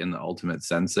play in the Ultimate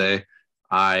Sensei.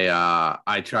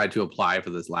 I tried to apply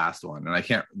for this last one,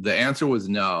 and the answer was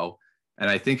no. And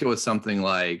I think it was something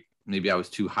like, maybe I was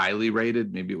too highly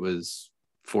rated. Maybe it was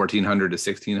 1,400 to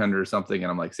 1,600 or something. And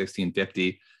I'm like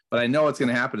 1,650. But I know what's going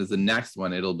to happen is the next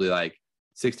one, it'll be like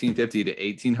 1,650 to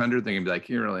 1,800. They're going to be like,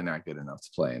 you're really not good enough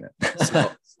to play in it.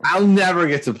 So I'll never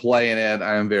get to play in it.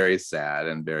 I am very sad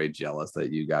and very jealous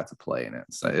that you got to play in it.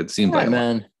 So it seemed like,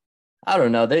 man, I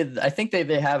don't know. I think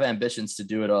they have ambitions to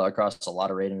do it all across a lot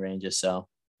of rating ranges. So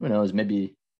who knows?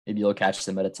 Maybe you'll catch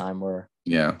them at a time where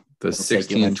the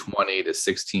 1,620 to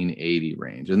 1,680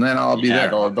 range, and then I'll be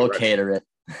there. They'll cater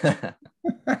it.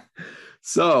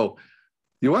 So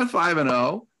you went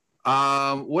 5-0.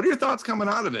 What are your thoughts coming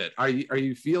out of it? Are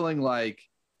you feeling like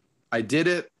I did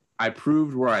it? I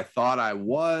proved where I thought I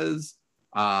was.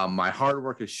 My hard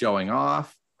work is showing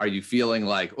off. Are you feeling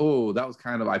like, oh, that was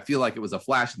I feel like it was a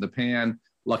flash in the pan,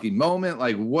 lucky moment?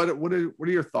 Like what are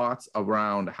your thoughts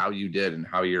around how you did and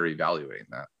how you're evaluating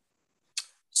that?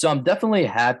 So I'm definitely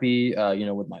happy,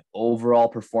 with my overall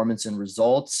performance and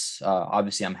results.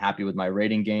 Obviously, I'm happy with my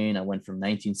rating gain. I went from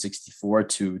 1964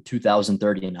 to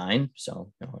 2,039.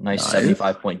 So a nice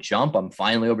 75-point jump. I'm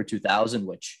finally over 2,000,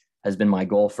 which has been my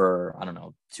goal for,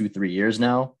 2-3 years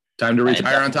now. Time to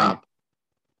retire on top.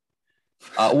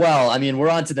 Well, I mean, we're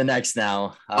on to the next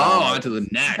now. On to the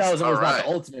next. 2,000 was not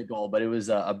the ultimate goal, but it was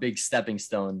a big stepping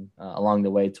stone along the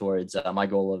way towards my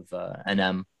goal of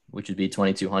NM, which would be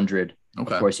 2,200.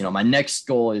 Okay. Of course, my next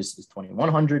goal is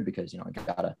 2,100 because,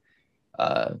 I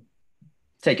gotta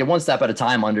take it one step at a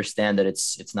time, understand that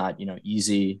it's not,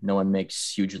 easy. No one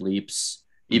makes huge leaps,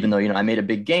 even though, I made a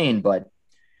big gain, but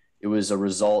it was a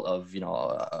result of,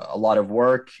 a lot of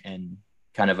work and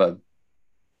kind of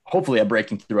hopefully a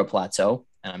breaking through a plateau.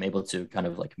 And I'm able to kind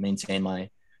of like maintain my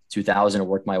 2,000 and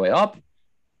work my way up.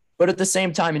 But at the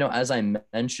same time, as I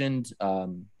mentioned,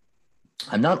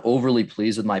 I'm not overly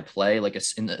pleased with my play. Like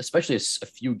especially a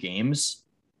few games,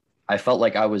 I felt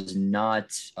like I was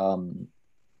not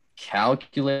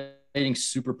calculating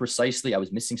super precisely. I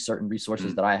was missing certain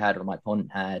resources that I had or my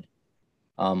opponent had.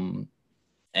 And,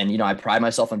 I pride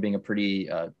myself on being a pretty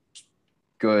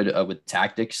good with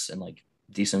tactics and like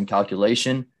decent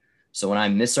calculation. So when I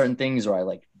miss certain things or I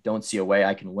like don't see a way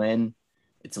I can win,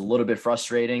 it's a little bit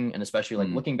frustrating. And especially like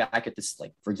looking back at this,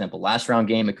 like, for example, last round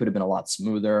game, it could have been a lot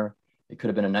smoother. It could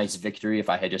have been a nice victory if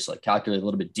I had just like calculated a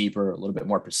little bit deeper, a little bit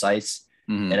more precise.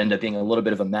 It ended up being a little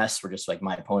bit of a mess where just like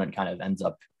my opponent kind of ends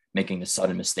up making a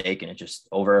sudden mistake and it's just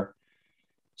over.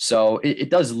 So it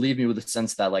does leave me with a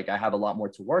sense that like I have a lot more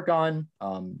to work on.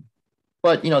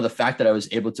 But, the fact that I was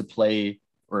able to play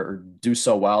or do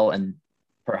so well and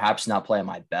perhaps not play at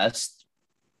my best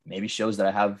maybe shows that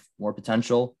I have more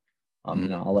potential.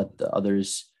 I'll let the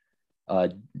others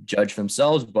judge for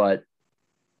themselves. But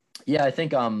yeah, I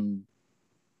think I'm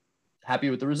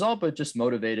happy with the result, but just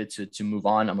motivated to move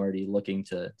on. I'm already looking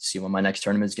to see when my next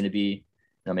tournament is going to be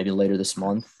maybe later this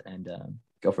month and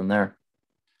go from there.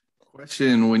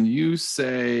 Question: when you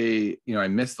say, I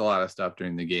missed a lot of stuff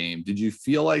during the game, did you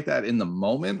feel like that in the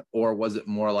moment, or was it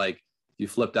more like you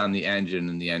flipped on the engine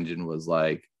and the engine was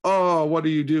like, oh, what are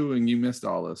you doing? You missed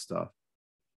all this stuff.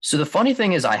 So the funny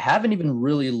thing is I haven't even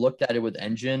really looked at it with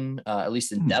engine, at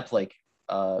least in depth. Like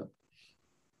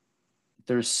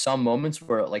there's some moments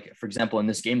where, like, for example, in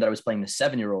this game that I was playing the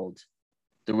 7-year-old,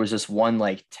 there was this one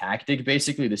like tactic,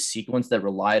 basically the sequence that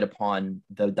relied upon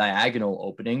the diagonal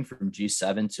opening from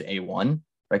G7 to A1, right?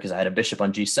 Because I had a bishop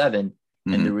on G7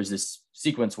 and there was this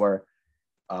sequence where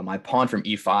my pawn from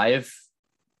E5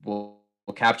 will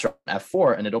capture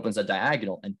F4 and it opens a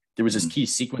diagonal. And there was this key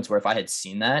sequence where if I had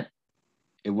seen that,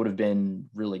 it would have been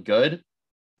really good.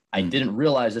 I didn't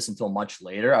realize this until much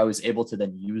later. I was able to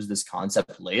then use this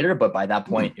concept later, but by that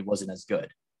point, it wasn't as good.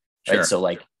 Right. Sure. So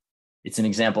like, it's an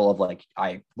example of like,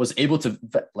 I was able to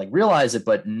like realize it,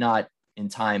 but not in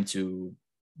time to,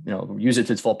 use it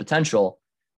to its full potential.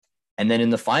 And then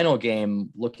in the final game,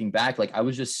 looking back, like I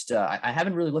was just, I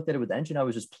haven't really looked at it with engine. I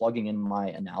was just plugging in my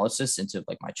analysis into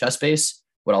like my chess base.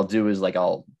 What I'll do is like,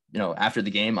 after the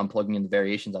game, I'm plugging in the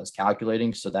variations I was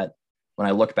calculating so that when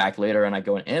I look back later and I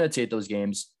go and annotate those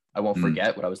games, I won't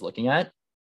forget what I was looking at.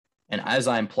 And as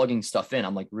I'm plugging stuff in,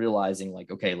 I'm like realizing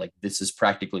like, okay, like this is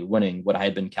practically winning what I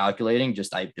had been calculating.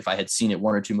 If I had seen it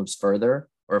 1 or 2 moves further,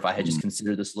 or if I had just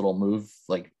considered this little move,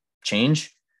 like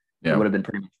change, it would have been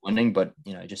pretty much winning, but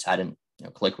it just hadn't,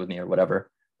 clicked with me or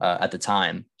whatever at the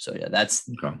time. So yeah,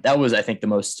 that was, I think, the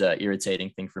most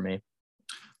irritating thing for me.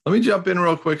 Let me jump in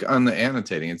real quick on the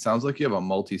annotating. It sounds like you have a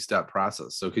multi-step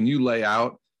process. So can you lay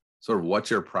out sort of what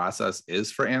your process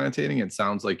is for annotating? It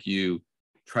sounds like you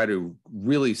try to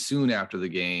really soon after the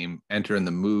game enter in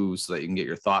the moves so that you can get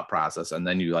your thought process, and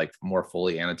then you like more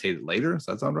fully annotate it later. Does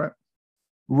that sound right?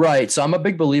 Right. So I'm a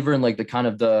big believer in like the kind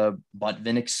of the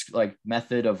Botvinnik's like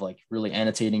method of like really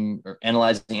annotating or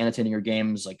annotating your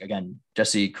games. Like again,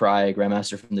 Jesse Cry,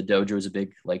 Grandmaster from the Dojo, is a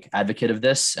big like advocate of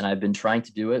this, and I've been trying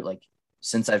to do it like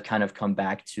since I've kind of come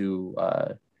back to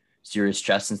serious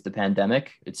chess since the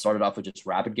pandemic. It started off with just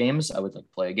rapid games. I would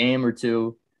like play a game or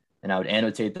two and I would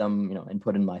annotate them, and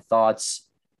put in my thoughts.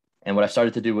 And what I've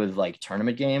started to do with like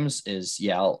tournament games is,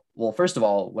 first of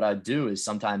all, what I do is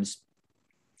sometimes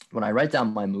when I write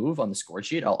down my move on the score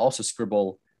sheet, I'll also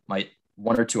scribble my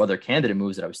 1 or 2 other candidate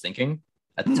moves that I was thinking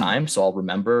at the time. So I'll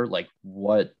remember like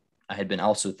what I had been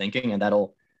also thinking, and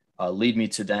that'll lead me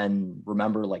to then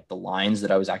remember like the lines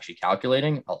that I was actually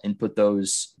calculating. I'll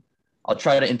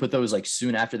try to input those like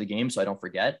soon after the game so I don't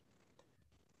forget.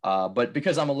 But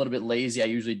because I'm a little bit lazy, I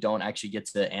usually don't actually get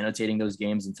to annotating those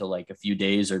games until like a few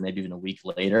days or maybe even a week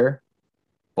later.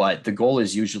 But the goal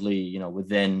is usually,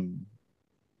 within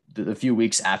the few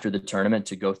weeks after the tournament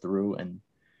to go through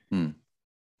and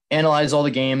analyze all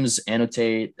the games,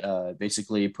 annotate,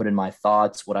 basically put in my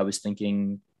thoughts, what I was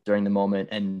thinking during the moment,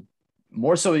 and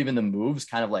more so even the moves,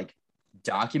 kind of like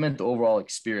document the overall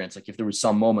experience. Like if there was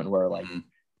some moment where like,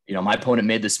 my opponent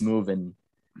made this move and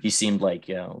he seemed like,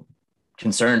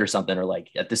 concerned or something, or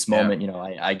like at this moment,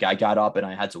 I got up and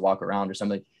I had to walk around or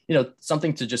something,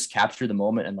 something to just capture the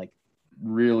moment and like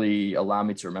really allow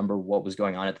me to remember what was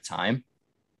going on at the time,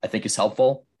 I think is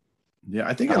helpful. Yeah,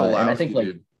 I think it allows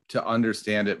you to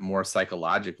understand it more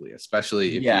psychologically,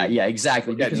 especially if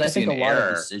exactly. Because I think a lot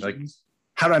of decisions, like,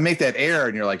 how do I make that error?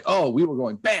 And you're like, oh, we were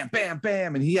going bam, bam,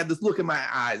 bam, and he had this look in my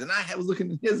eyes, and I was looking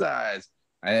in his eyes,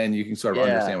 and you can sort of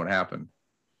understand what happened.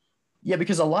 Yeah,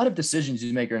 because a lot of decisions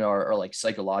you make are like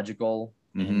psychological,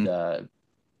 and I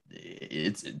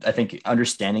think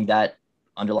understanding that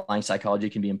underlying psychology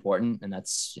can be important, and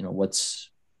that's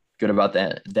what's good about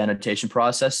the annotation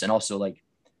process, and also like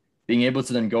being able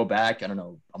to then go back, I don't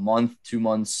know, a month, 2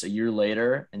 months, a year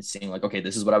later, and seeing like, okay,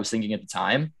 this is what I was thinking at the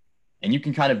time, and you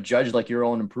can kind of judge like your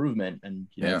own improvement. And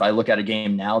if I look at a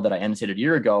game now that I annotated a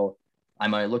year ago, I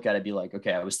might look at it and be like,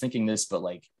 okay, I was thinking this, but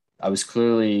like I was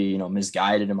clearly,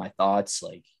 misguided in my thoughts.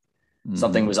 Like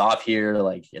something was off here.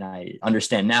 Like, and I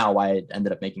understand now why I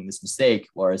ended up making this mistake.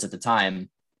 Whereas at the time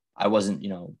I wasn't,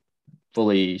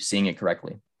 fully seeing it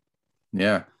correctly.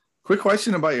 Yeah. Quick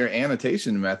question about your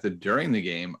annotation method during the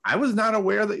game. I was not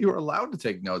aware that you were allowed to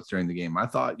take notes during the game. I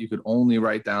thought you could only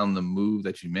write down the move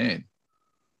that you made.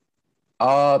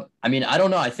 I mean, I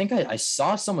don't know. I think I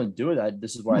saw someone do it.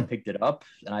 This is where I picked it up.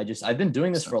 And I've been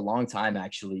doing this for a long time,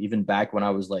 actually, even back when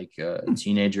I was like a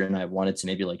teenager and I wanted to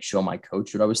maybe like show my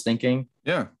coach what I was thinking.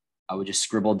 Yeah. I would just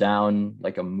scribble down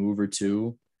like a move or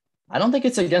two. I don't think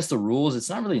it's against the rules. It's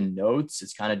not really notes.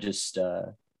 It's kind of just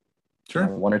 1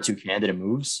 or 2 candidate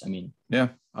moves. I mean, yeah,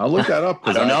 I'll look that up.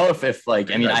 I don't know if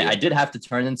like, I mean, I did have to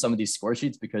turn in some of these score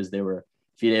sheets because they were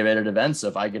FIDE rated events. So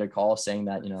if I get a call saying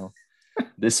that,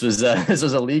 this was this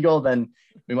was illegal, then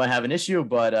we might have an issue.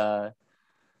 But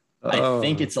I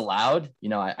think it's allowed.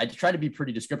 I try to be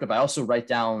pretty descriptive. I also write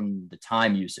down the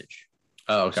time usage.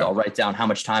 Oh, okay. So I'll write down how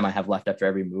much time I have left after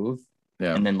every move.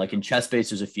 Yeah. And then like in ChessBase,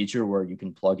 there's a feature where you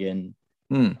can plug in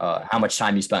how much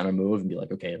time you spent on a move and be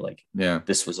like, okay, like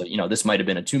this was this might've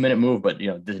been a 2-minute move, but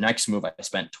the next move I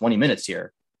spent 20 minutes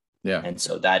here. Yeah. And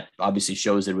so that obviously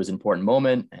shows it was an important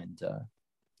moment. And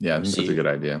I think that's a good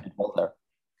idea.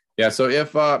 Yeah. So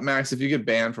if Max, if you get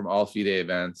banned from all FIDE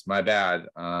events, my bad.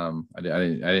 I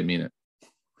didn't mean it.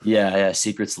 Yeah.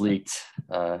 Secrets leaked.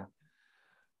 All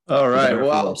right.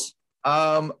 Well,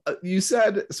 you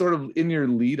said sort of in your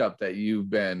lead up that you've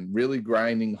been really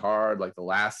grinding hard like the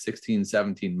last 16,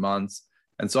 17 months.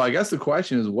 And so I guess the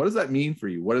question is, what does that mean for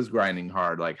you? What is grinding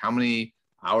hard? Like how many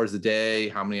hours a day?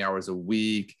 How many hours a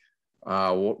week?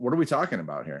 What are we talking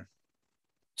about here?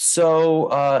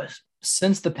 So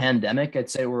since the pandemic, I'd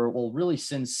say really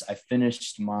since I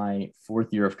finished my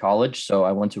 4th year of college. So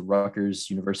I went to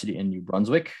Rutgers University in New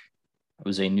Brunswick. I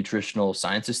was a nutritional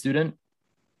sciences student.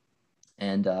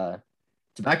 And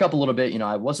to back up a little bit,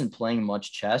 I wasn't playing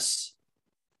much chess,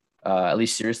 at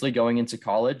least seriously going into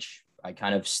college. I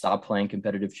kind of stopped playing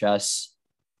competitive chess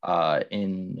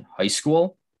in high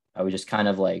school. I was just kind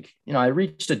of like, I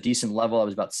reached a decent level. I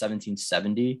was about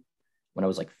 1770 when I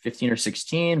was like 15 or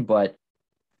 16, but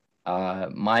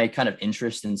my kind of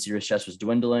interest in serious chess was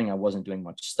dwindling. I wasn't doing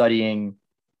much studying.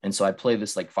 And so I played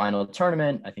this like final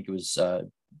tournament. I think it was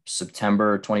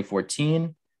September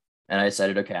 2014. And I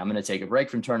decided, okay, I'm going to take a break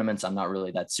from tournaments. I'm not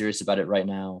really that serious about it right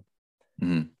now.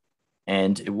 Mm-hmm.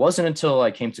 And it wasn't until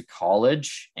I came to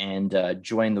college and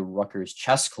joined the Rutgers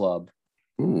Chess Club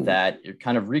that it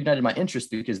kind of reignited my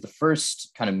interest, because the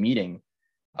first kind of meeting,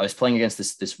 I was playing against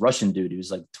this Russian dude. He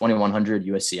was like 2100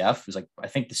 USCF. He was like, I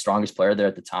think the strongest player there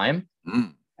at the time.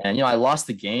 Mm. And, I lost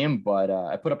the game, but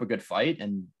I put up a good fight.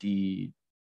 And the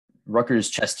Rutgers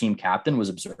chess team captain was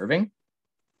observing.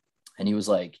 And he was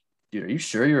like, dude, are you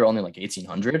sure you're only like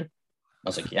 1800? I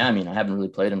was like, yeah, I mean, I haven't really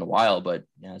played in a while, but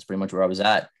yeah, that's pretty much where I was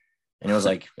at. And he was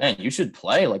like, man, you should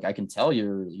play. Like, I can tell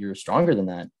you're stronger than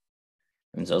that.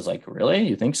 And so I was like, really?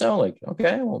 You think so? Like,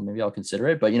 okay, well, maybe I'll consider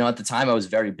it. But, at the time I was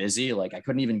very busy. Like I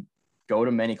couldn't even go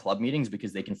to many club meetings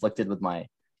because they conflicted with my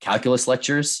calculus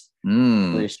lectures.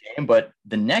 Really a shame. But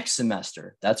the next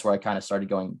semester, that's where I kind of started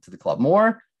going to the club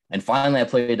more. And finally I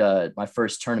played my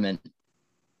first tournament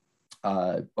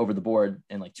over the board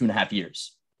in like 2.5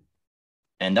 years.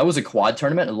 And that was a quad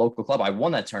tournament, a local club. I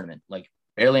won that tournament, like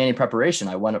barely any preparation.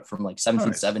 I went up from like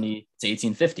 1770 to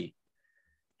 1850.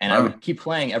 And I would keep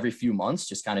playing every few months,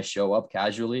 just kind of show up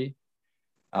casually.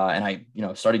 And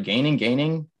I, started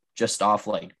gaining just off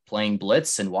like playing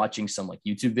blitz and watching some like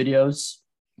YouTube videos.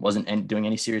 Wasn't doing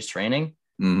any serious training.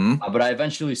 But I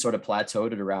eventually sort of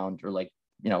plateaued it around, or like,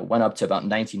 went up to about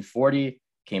 1940,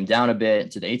 came down a bit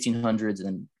to the 1800s, and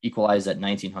then equalized at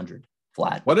 1900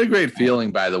 flat. What a great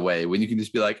feeling, by the way, when you can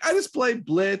just be like, I just play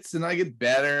blitz and I get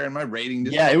better and my rating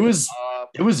just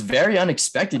it was very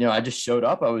unexpected. I just showed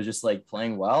up. I was just like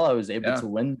playing well. I was able to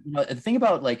win. The thing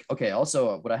about like, okay,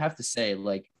 also what I have to say,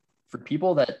 like for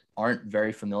people that aren't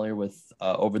very familiar with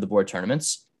over the board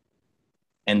tournaments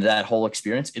and that whole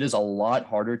experience, it is a lot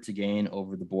harder to gain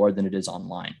over the board than it is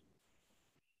online.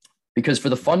 Because for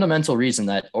the fundamental reason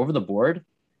that over the board,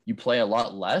 you play a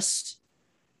lot less.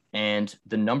 And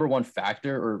the number one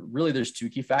factor, or really there's 2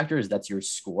 key factors, that's your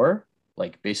score,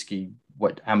 like basically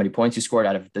how many points you scored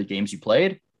out of the games you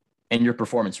played, and your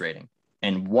performance rating.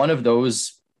 And one of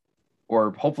those,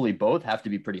 or hopefully both, have to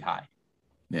be pretty high.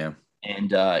 Yeah.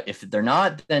 And if they're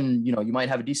not, then, you might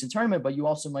have a decent tournament, but you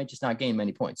also might just not gain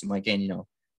many points. You might gain,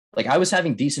 like I was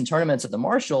having decent tournaments at the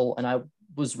Marshall and I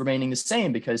was remaining the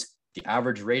same because the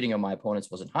average rating of my opponents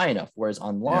wasn't high enough. Whereas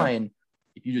online,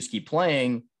 if you just keep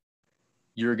playing,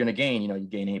 you're going to gain, you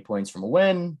gain 8 points from a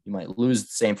win. You might lose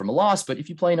the same from a loss, but if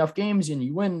you play enough games and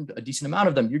you win a decent amount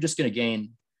of them, you're just going to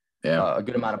gain a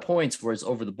good amount of points. Whereas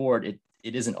over the board,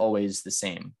 it isn't always the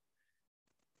same.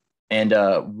 And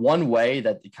one way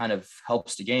that it kind of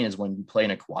helps to gain is when you play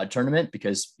in a quad tournament,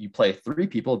 because you play 3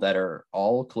 people that are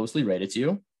all closely rated to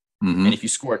you. And if you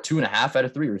score 2.5 out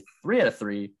of 3 or 3 out of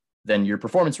 3, then your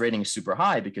performance rating is super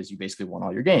high because you basically won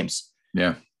all your games.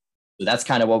 Yeah. So that's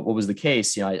kind of what was the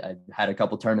case. I had a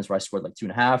couple tournaments where I scored like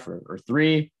 2.5 or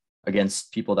 3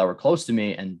 against people that were close to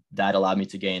me. And that allowed me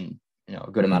to gain,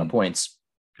 a good amount of points.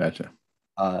 Gotcha.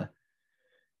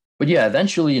 But yeah,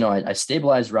 eventually, I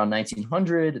stabilized around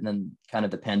 1900, and then kind of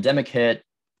the pandemic hit,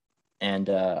 and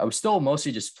I was still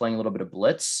mostly just playing a little bit of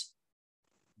blitz,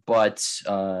 but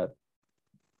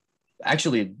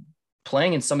actually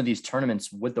playing in some of these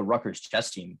tournaments with the Rutgers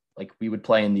chess team. Like we would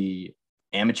play in the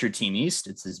Amateur Team East.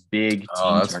 It's this big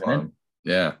team tournament. Fun.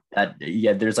 Yeah.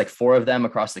 There's like 4 of them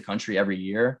across the country every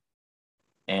year.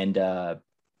 And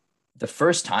the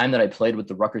first time that I played with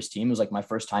the Rutgers team was like my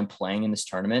first time playing in this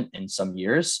tournament in some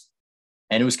years.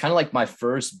 And it was kind of like my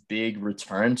first big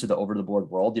return to the over the board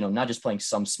world, you know, not just playing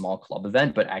some small club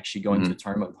event, but actually going to a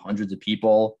tournament with hundreds of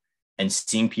people and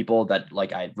seeing people that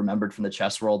like I remembered from the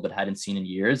chess world, but hadn't seen in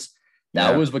years.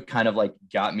 That was what kind of like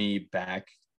got me back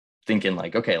thinking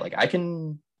like, okay, like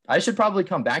I should probably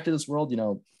come back to this world, you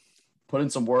know, put in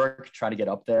some work, try to get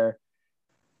up there.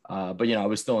 But, you know, I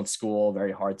was still in school,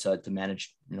 very hard to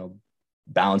manage, you know,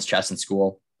 balance chess in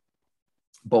school.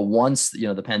 But once, you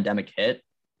know, the pandemic hit,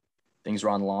 things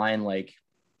were online. Like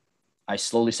I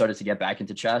slowly started to get back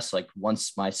into chess. Like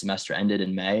once my semester ended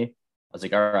in May, I was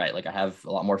like, all right, like I have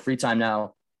a lot more free time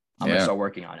now. I'm going to start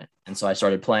working on it. And so I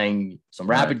started playing some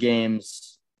rapid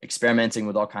games, experimenting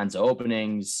with all kinds of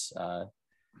openings,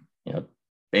 you know,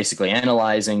 basically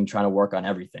analyzing, trying to work on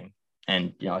everything.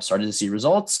 And, you know, I started to see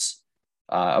results.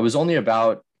 I was only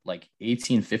about like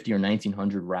 1850 or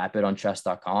 1900 rapid on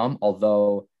chess.com.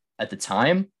 Although at the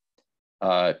time,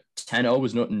 10-0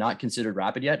 was not considered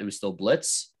rapid yet. It was still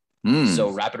blitz. So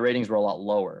rapid ratings were a lot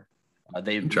lower.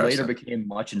 They later became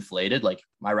much inflated. Like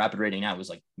my rapid rating now was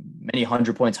like many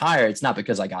 100 points higher. It's not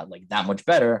because I got like that much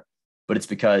better, but it's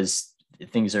because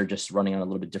things are just running on a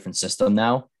little bit different system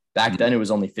now. Back then it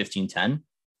was only 15-10.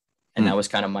 And that was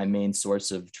kind of my main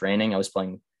source of training. I was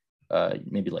playing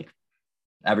maybe like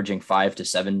averaging 5 to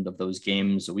 7 of those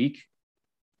games a week.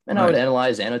 And I would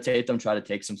analyze, annotate them, try to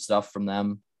take some stuff from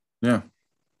them. Yeah.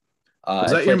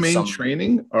 Was that your main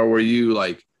training, or were you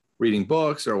like reading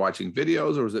books or watching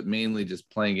videos, or was it mainly just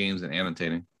playing games and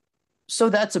annotating? So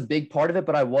that's a big part of it,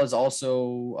 but I was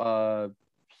also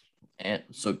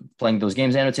so playing those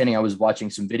games, annotating. I was watching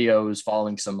some videos,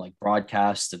 following some like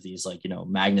broadcasts of these like, you know,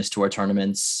 Magnus Tour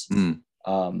tournaments.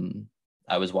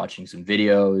 I was watching some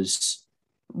videos,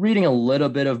 reading a little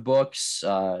bit of books,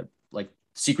 like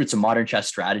Secrets of Modern Chess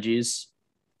Strategies.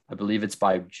 I believe it's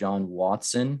by John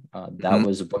Watson. That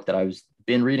was a book that I was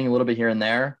been reading a little bit here and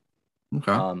there.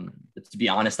 Okay. To be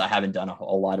honest, I haven't done a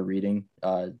lot of reading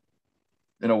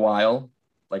in a while.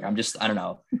 Like I don't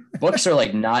know. Books are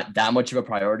like not that much of a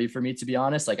priority for me, to be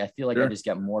honest. Like I feel like I just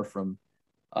get more from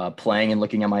playing and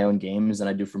looking at my own games than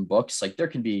I do from books. Like there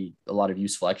can be a lot of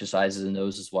useful exercises in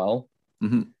those as well.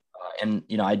 And,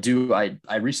 you know,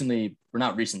 I recently, or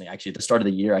not recently, actually at the start of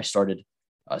the year, I started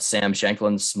Sam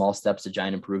Shanklin's Small Steps to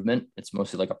Giant Improvement. It's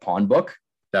mostly like a pawn book.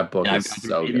 That book is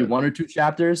so maybe good. 1 or 2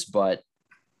 chapters, but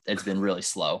it's been really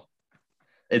slow.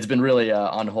 It's been really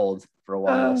on hold for a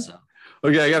while. So.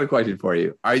 Okay, I got a question for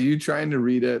you. Are you trying to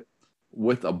read it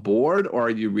with a board, or are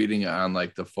you reading it on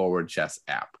like the Forward Chess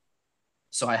app?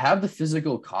 So I have the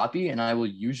physical copy, and I will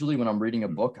usually, when I'm reading a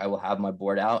book, I will have my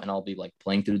board out and I'll be like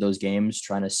playing through those games,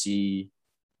 trying to see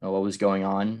what was going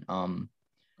on.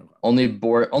 Only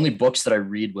books that I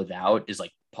read without is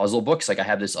like puzzle books. Like I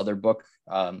have this other book.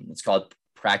 It's called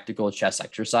Practical Chess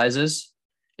Exercises.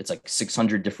 It's like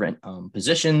 600 different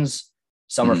positions.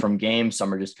 Some are from games,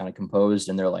 some are just kind of composed,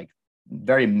 and they're like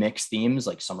very mixed themes.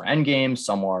 Like some are end games,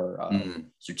 some are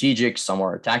strategic, some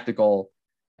are tactical.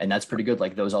 And that's pretty good.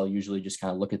 Like those, I'll usually just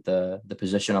kind of look at the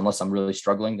position. Unless I'm really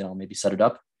struggling, then I'll maybe set it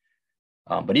up.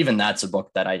 But even that's a book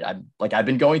that I've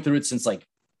been going through it since like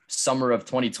summer of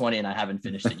 2020, and I haven't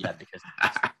finished it yet because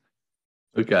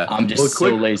okay, I'm just so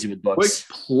lazy with books.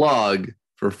 Quick plug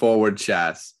for Forward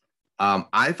Chess.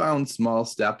 I found Small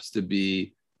Steps to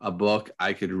be a book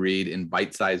I could read in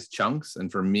bite-sized chunks.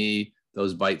 And for me,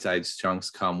 those bite-sized chunks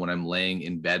come when I'm laying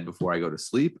in bed before I go to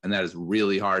sleep. And that is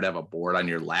really hard to have a board on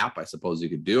your lap. I suppose you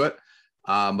could do it.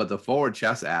 But the Forward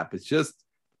Chess app, it's just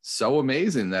so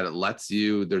amazing that it lets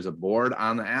you, there's a board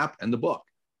on the app and the book.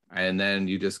 And then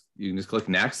you can just click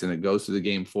next and it goes through the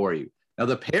game for you. Now,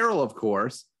 the peril, of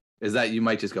course, is that you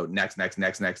might just go next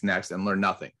and learn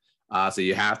nothing. So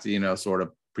you have to, sort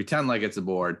of pretend like it's a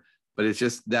board, but it's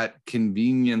just that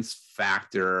convenience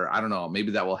factor. I don't know,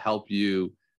 maybe that will help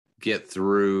you get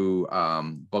through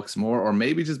books more, or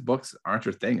maybe just books aren't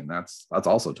your thing. And that's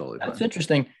also totally fine. That's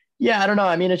interesting. Yeah, I don't know.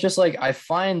 I mean, it's just like, I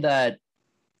find that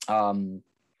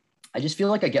I just feel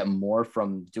like I get more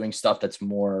from doing stuff that's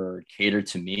more catered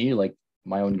to me, like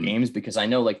my own games, because I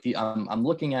know like I'm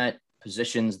looking at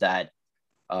positions that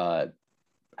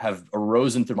have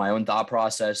arisen through my own thought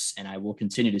process, and I will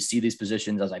continue to see these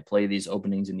positions as I play these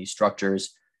openings and these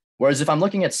structures. Whereas if I'm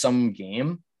looking at some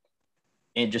game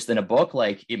and just in a book,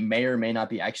 like it may or may not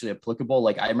be actually applicable.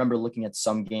 Like I remember looking at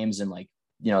some games in like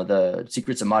the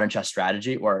Secrets of Modern Chess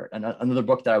Strategy, or another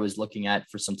book that I was looking at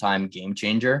for some time, Game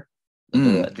Changer,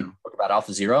 the book about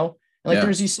AlphaZero. And like,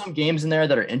 there's some games in there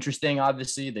that are interesting.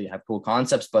 Obviously, they have cool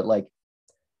concepts, but like,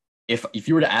 if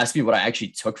you were to ask me what I actually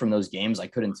took from those games, I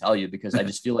couldn't tell you, because I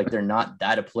just feel like they're not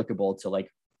that applicable to like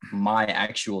my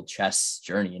actual chess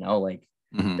journey. Like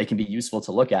they can be useful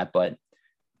to look at, but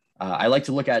I like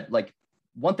to look at, like,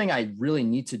 one thing I really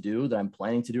need to do that I'm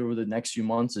planning to do over the next few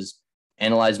months is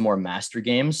analyze more master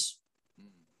games,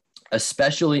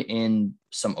 especially in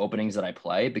some openings that I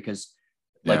play, because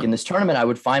like in this tournament, I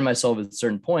would find myself at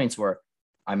certain points where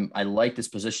I like this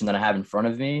position that I have in front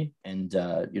of me, and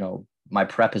my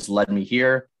prep has led me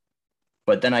here,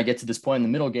 but then I get to this point in the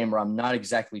middle game where I'm not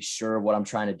exactly sure what I'm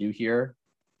trying to do here,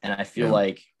 and I feel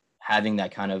like having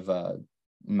that kind of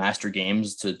master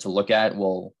games to look at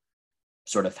will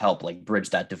sort of help like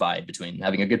bridge that divide between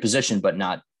having a good position but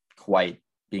not quite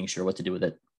being sure what to do with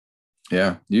it.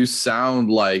 Yeah, you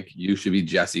sound like you should be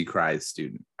Jesse Cry's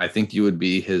student. I think you would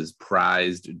be his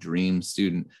prized dream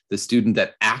student, the student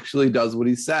that actually does what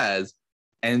he says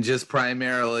and just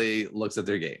primarily looks at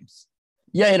their games.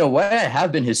 Yeah, in a way, I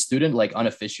have been his student, like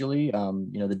unofficially.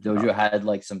 The dojo had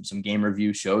like some game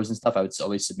review shows and stuff. I would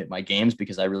always submit my games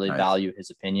because I really value his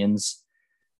opinions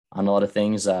on a lot of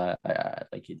things.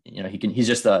 He's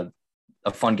just a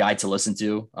fun guy to listen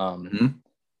to.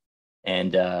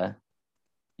 And I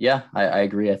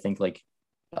agree. I think like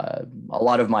a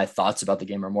lot of my thoughts about the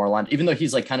game are more aligned, even though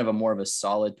he's like kind of a more of a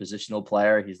solid positional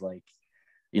player. He's like,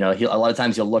 a lot of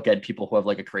times you'll look at people who have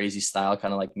like a crazy style,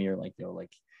 kind of like me, or like,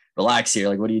 like, relax here.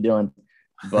 Like, what are you doing?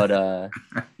 But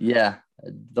the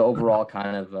overall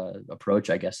kind of approach,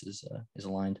 I guess, is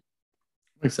aligned.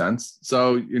 Makes sense.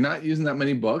 So you're not using that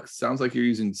many books. Sounds like you're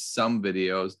using some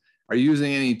videos. Are you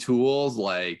using any tools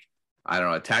like, I don't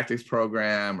know, a tactics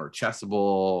program or Chessable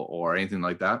or anything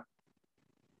like that?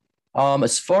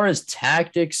 As far as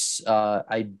tactics,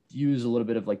 I use a little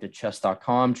bit of like the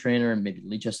chess.com trainer, maybe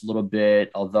Lichess a little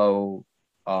bit, although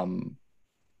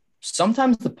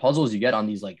sometimes the puzzles you get on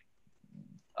these like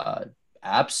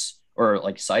apps or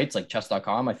like sites like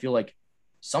chess.com, I feel like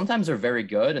sometimes they're very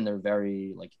good and they're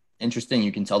very like interesting.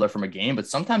 You can tell they're from a game, but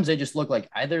sometimes they just look like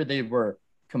either they were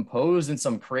composed in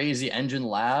some crazy engine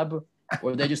lab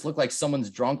or they just look like someone's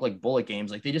drunk like bullet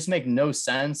games. Like they just make no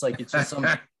sense. Like it's just some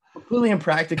completely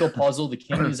impractical puzzle. The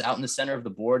king is out in the center of the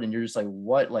board and you're just like,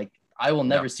 what? Like I will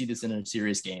never see this in a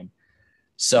serious game.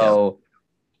 So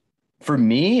for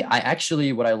me,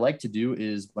 what I like to do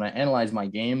is when I analyze my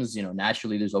games,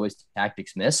 naturally there's always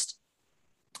tactics missed.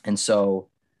 And so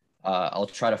I'll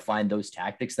try to find those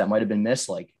tactics that might've been missed.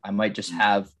 Like I might just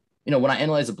have, when I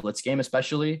analyze a blitz game,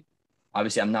 especially,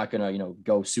 obviously I'm not going to,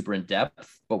 go super in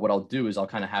depth, but what I'll do is I'll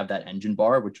kind of have that engine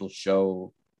bar, which will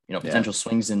show, potential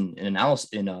swings in analysis,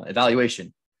 in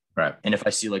evaluation. Right. And if I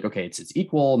see like, okay, it's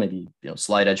equal, maybe,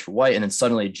 slight edge for white, and then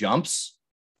suddenly it jumps,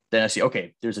 then I see,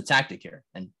 okay, there's a tactic here.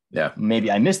 And maybe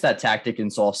I missed that tactic.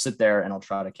 And so I'll sit there and I'll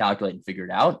try to calculate and figure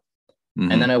it out.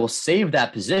 And then I will save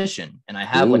that position. And I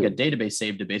have like a database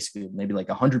saved to basically maybe like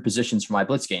 100 positions for my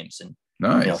blitz games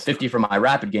and 50 for my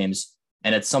rapid games.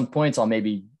 And at some points I'll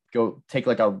maybe go take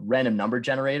like a random number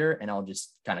generator and I'll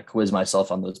just kind of quiz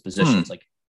myself on those positions. Like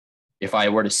if I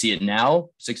were to see it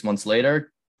now, 6 months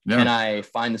later, can I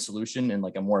find the solution in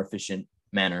like a more efficient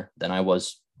manner than I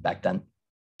was back then?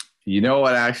 You know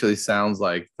what actually sounds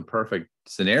like the perfect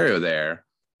scenario there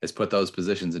is put those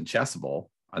positions in Chessable,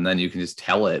 and then you can just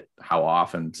tell it how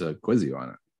often to quiz you on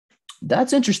it.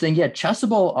 That's interesting. Yeah,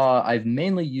 Chessable, I've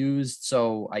mainly used.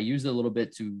 So I used it a little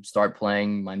bit to start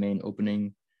playing my main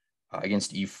opening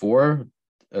against E4.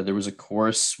 There was a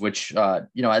course which, I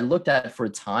looked at for a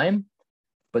time,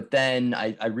 but then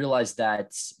I realized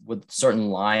that with certain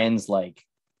lines, like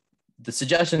the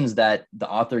suggestions that the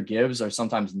author gives are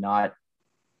sometimes not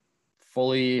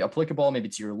fully applicable, maybe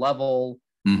to your level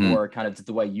or kind of to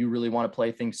the way you really want to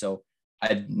play things. So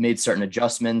I've made certain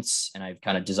adjustments and I've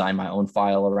kind of designed my own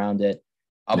file around it.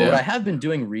 But what I have been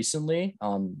doing recently,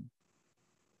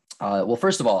 well,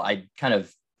 first of all, I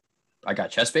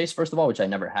got ChessBase, first of all, which I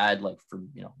never had like for,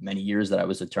 many years that I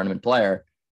was a tournament player.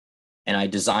 And I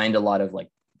designed a lot of like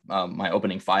my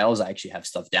opening files. I actually have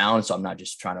stuff down. So I'm not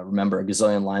just trying to remember a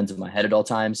gazillion lines in my head at all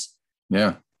times.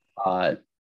 Yeah.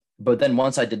 But then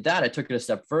once I did that, I took it a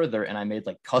step further and I made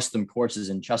like custom courses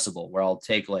in Chessable where I'll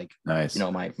take like,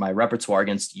 my repertoire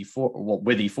against E4,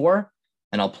 with E4,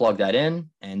 and I'll plug that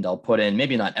in and I'll put in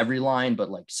maybe not every line,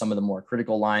 but like some of the more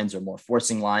critical lines or more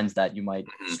forcing lines that you might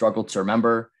struggle to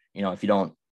remember, if you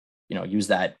don't, use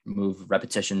that move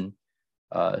repetition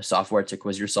software to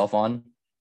quiz yourself on.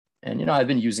 And, I've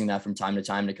been using that from time to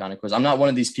time to kind of quiz. I'm not one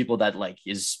of these people that like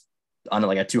is on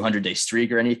like a 200-day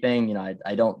streak or anything. You know,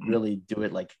 I don't really do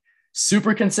it like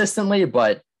super consistently,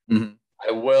 but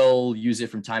I will use it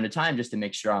from time to time just to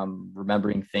make sure I'm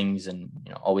remembering things and,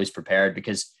 you know, always prepared.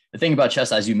 Because the thing about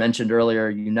chess, as you mentioned earlier,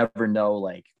 you never know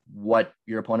like what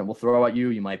your opponent will throw at you.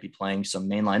 You might be playing some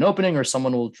mainline opening, or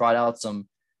someone will try out some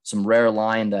rare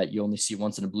line that you only see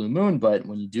once in a blue moon. But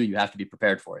when you do, you have to be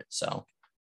prepared for it. So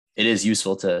it is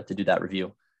useful to do that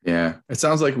review. Yeah, it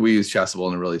sounds like we use Chessable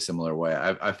in a really similar way.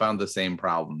 I found the same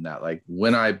problem that like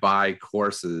when I buy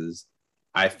courses,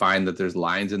 I find that there's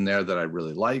lines in there that I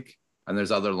really like, and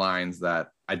there's other lines that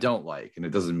I don't like. And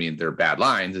it doesn't mean they're bad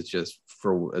lines. It's just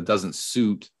it doesn't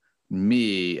suit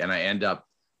me. And I end up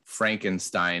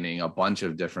Frankensteining a bunch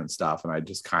of different stuff. And I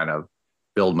just kind of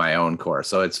build my own course.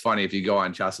 So it's funny, if you go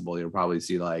on Chessable, you'll probably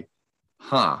see like,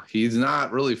 he's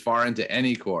not really far into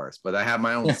any course, but I have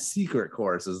my own secret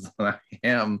courses that I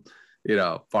am, you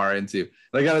know, far into.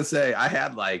 And I got to say, I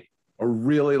had like a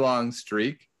really long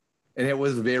streak, and it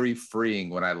was very freeing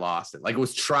when I lost it. Like, it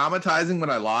was traumatizing when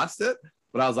I lost it,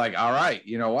 but I was like, all right,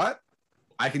 you know what?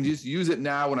 I can just use it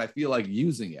now when I feel like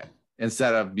using it,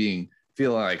 instead of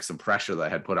feeling like some pressure that I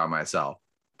had put on myself.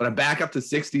 But I'm back up to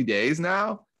 60 days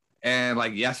now. And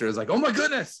like yesterday, it was like, oh my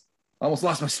goodness, I almost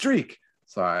lost my streak.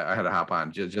 So I had to hop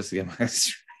on just to get my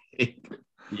streak.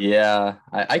 Yeah,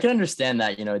 I can understand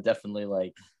that. You know, it definitely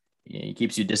like, you know, it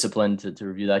keeps you disciplined to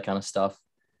review that kind of stuff.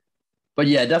 But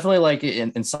yeah, definitely like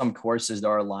in some courses,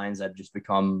 there are lines that just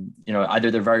become, you know,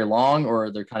 either they're very long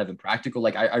or they're kind of impractical.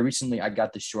 Like I recently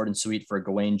got the short and sweet for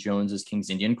Gawain Jones's King's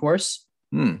Indian course.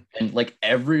 And like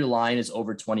every line is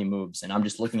over 20 moves. And I'm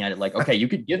just looking at it like, okay, you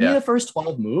could give me the first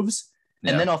 12 moves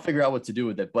and then I'll figure out what to do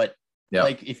with it. But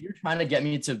like, if you're trying to get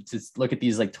me to look at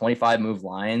these like 25 move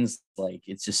lines, like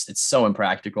it's so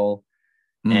impractical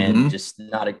and just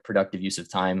not a productive use of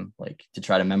time, like to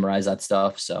try to memorize that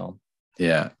stuff. So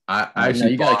yeah, I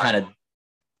actually you got to kind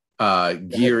of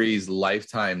Geary's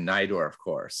Lifetime Najdorf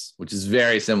course, which is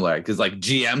very similar because like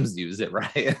GMs use it,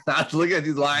 right? I was looking at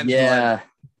these lines. Yeah, like,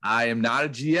 I am not a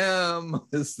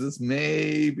GM. This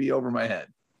may be over my head.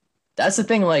 That's the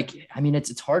thing. Like, I mean,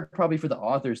 it's hard probably for the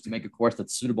authors to make a course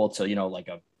that's suitable to, you know, like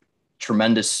a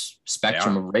tremendous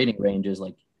spectrum of rating ranges.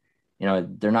 Like, you know,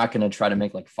 they're not going to try to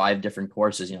make like 5 different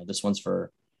courses. You know, this one's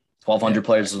for 1,200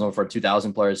 players, this one's for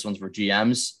 2,000 players, this one's for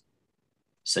GMs.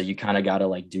 So you kind of got to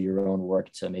like do your own work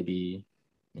to maybe,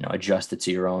 you know, adjust it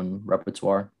to your own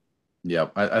repertoire.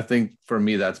 Yep. I think for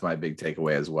me, that's my big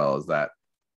takeaway as well, is that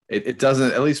it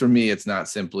doesn't, at least for me, it's not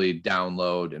simply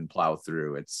download and plow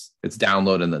through. It's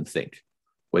download and then think,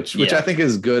 which I think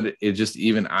is good. It just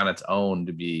even on its own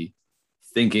to be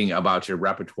thinking about your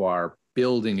repertoire,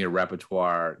 building your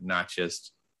repertoire, not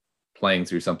just playing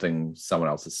through something someone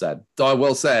else has said. Though I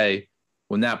will say,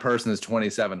 when that person is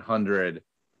 2,700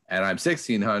 and I'm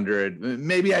 1,600,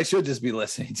 maybe I should just be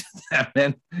listening to them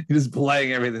and just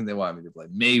playing everything they want me to play.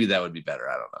 Maybe that would be better.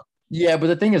 I don't know. Yeah, but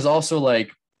the thing is also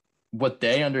like, what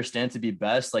they understand to be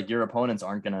best, like your opponents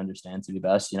aren't going to understand to be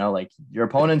best. You know, like your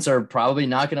opponents are probably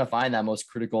not going to find that most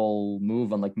critical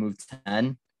move on like move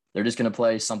 10. They're just going to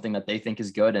play something that they think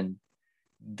is good. And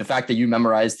the fact that you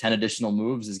memorize 10 additional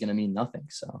moves is going to mean nothing.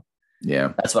 So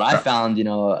yeah, that's what I found, you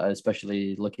know,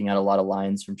 especially looking at a lot of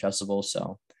lines from Chessable.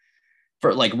 So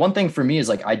for like, one thing for me is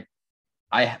like,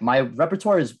 my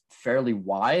repertoire is fairly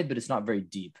wide, but it's not very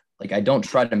deep. Like I don't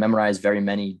try to memorize very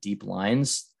many deep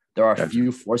lines. There are a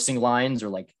few forcing lines or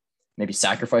like maybe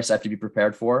sacrifice I have to be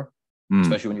prepared for,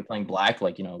 especially when you're playing black.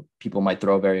 Like, you know, people might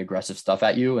throw very aggressive stuff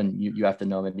at you and you have to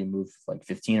know maybe move like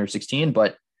 15 or 16.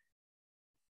 But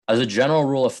as a general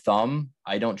rule of thumb,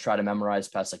 I don't try to memorize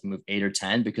past like move 8 or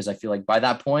 10, because I feel like by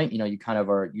that point, you know, you kind of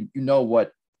are, you know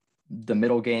what the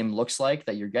middle game looks like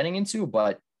that you're getting into,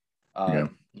 but you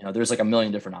know, there's like a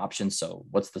million different options. So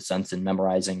what's the sense in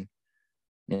memorizing,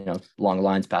 you know, long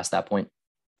lines past that point?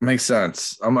 Makes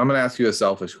sense. I'm going to ask you a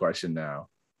selfish question now.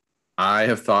 I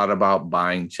have thought about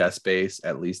buying ChessBase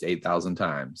at least 8,000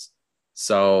 times.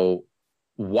 So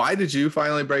why did you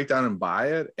finally break down and buy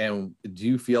it? And do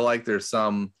you feel like there's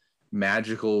some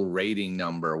magical rating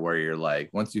number where you're like,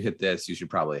 once you hit this, you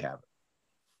should probably have it?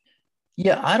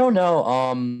 Yeah, I don't know.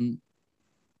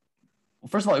 Well,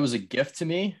 first of all, it was a gift to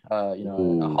me, you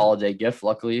know, a holiday gift,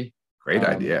 luckily. Great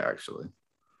idea, actually.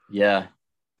 Yeah.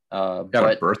 Got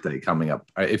a birthday coming up.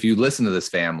 If you listen to this,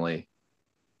 family,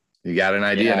 you got an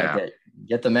idea now.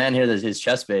 Get the man here that's his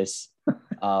ChessBase.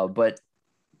 But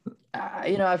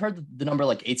you know, I've heard the number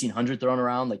like 1,800 thrown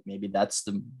around. Like maybe that's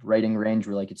the rating range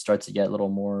where like it starts to get a little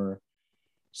more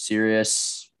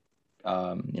serious. You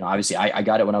know, obviously I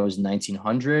got it when I was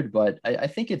 1,900, but I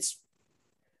think it's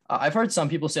I've heard some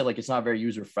people say like it's not very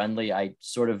user friendly. I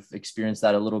sort of experienced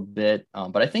that a little bit,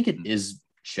 but I think it is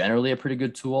generally a pretty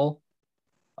good tool,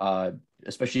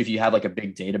 especially if you have like a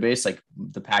big database. Like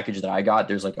the package that I got,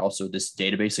 there's like also this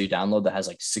database that you download that has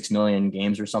like 6 million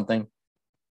games or something,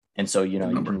 and so you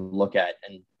can look at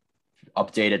and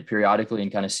update it periodically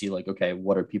and kind of see like, okay,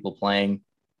 what are people playing?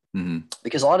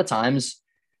 Because a lot of times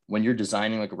when you're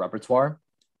designing like a repertoire,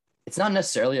 it's not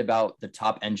necessarily about the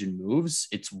top engine moves.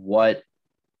 It's what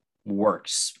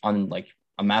works on like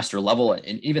a master level.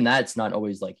 And even that, it's not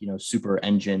always like, super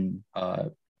engine,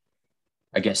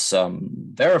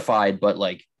 verified, but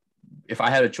like if I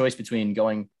had a choice between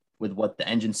going with what the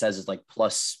engine says is like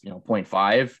plus,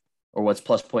 0.5 or what's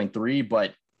plus 0.3,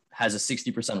 but has a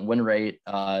 60% win rate,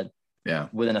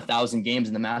 within 1,000 games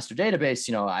in the master database,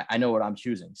 I know what I'm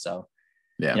choosing. So,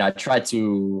 I try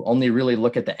to only really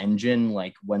look at the engine,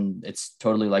 like when it's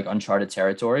totally like uncharted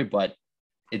territory, but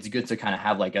it's good to kind of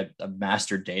have like a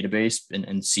master database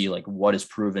and see like what is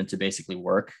proven to basically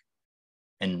work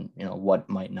and, what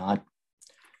might not.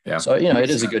 Yeah. So, it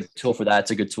is a good tool for that.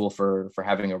 It's a good tool for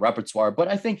having a repertoire, but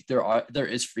I think there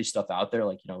is free stuff out there.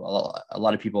 Like, a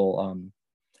lot of people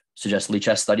suggest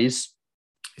Lichess Studies.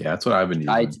 Yeah, that's what I've been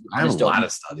using. I have a lot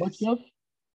of studies,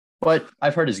 but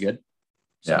I've heard is good.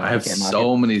 So I have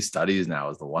so many studies now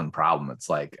is the one problem. It's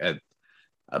like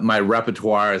my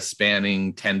repertoire is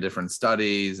spanning 10 different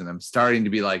studies, and I'm starting to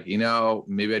be like,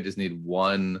 maybe I just need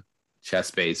one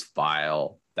chess-based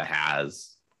file that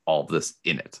has all of this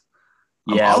in it.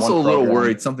 I'm also a little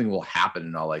worried something will happen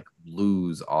and I'll like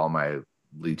lose all my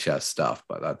Lichess stuff,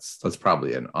 but that's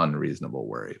probably an unreasonable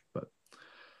worry. But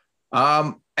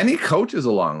any coaches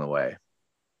along the way?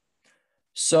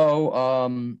 So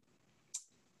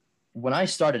when I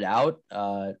started out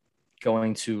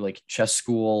going to like chess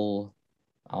school,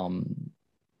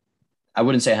 I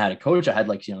wouldn't say I had a coach. I had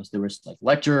like, there was like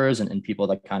lecturers and people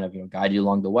that kind of, guide you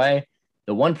along the way.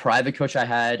 The one private coach I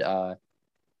had,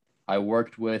 I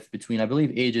worked with between, I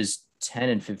believe, ages 10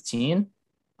 and 15.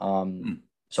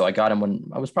 So I got him when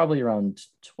I was probably around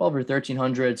 12 or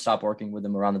 1300, stopped working with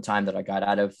him around the time that I got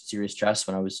out of serious chess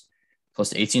when I was close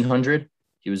to 1800.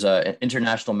 He was an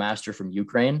international master from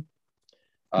Ukraine.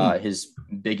 His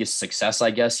biggest success,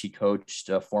 I guess, he coached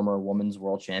a former women's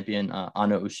world champion,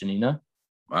 Anna Ushanina.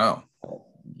 Wow.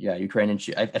 Yeah, Ukrainian.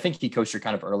 I think he coached her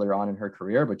kind of earlier on in her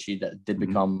career, but she did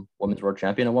become women's world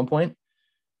champion at one point.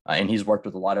 And he's worked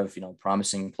with a lot of,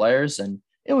 promising players, and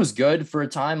it was good for a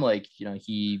time. Like,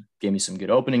 he gave me some good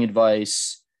opening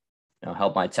advice,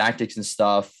 helped my tactics and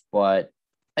stuff. But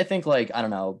I think like, I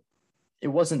don't know, it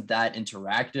wasn't that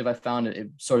interactive. I found it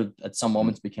sort of at some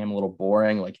moments became a little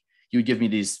boring. Like he would give me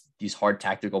these hard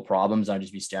tactical problems. I'd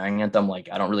just be staring at them. Like,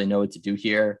 I don't really know what to do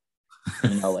here.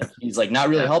 Like he's like not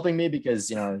really helping me because,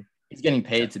 he's getting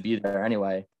paid to be there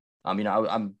anyway.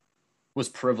 I was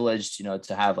privileged,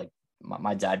 to have like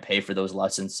my dad pay for those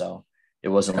lessons. So it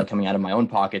wasn't like coming out of my own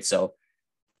pocket. So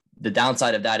the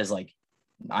downside of that is like,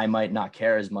 I might not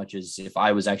care as much as if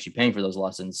I was actually paying for those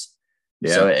lessons.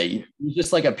 Yeah. So it was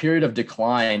just like a period of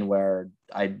decline where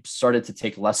I started to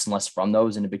take less and less from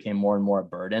those, and it became more and more a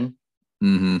burden.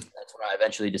 That's when I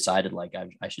eventually decided like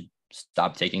I should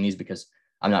stop taking these because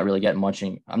I'm not really getting much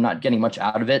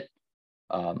out of it.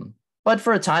 But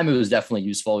for a time it was definitely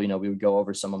useful. We would go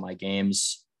over some of my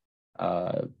games.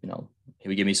 He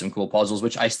would give me some cool puzzles,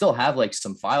 which I still have like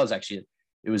some files. Actually,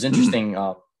 it was interesting.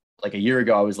 Like a year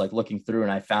ago, I was like looking through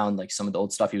and I found like some of the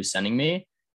old stuff he was sending me.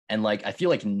 And like, I feel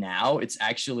like now it's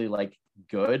actually like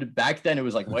good. Back then it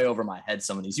was like way over my head.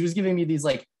 Some of these, he was giving me these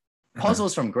like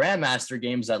puzzles from Grandmaster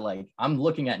games that like I'm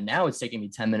looking at now. It's taking me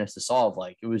 10 minutes to solve.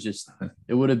 Like it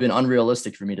would have been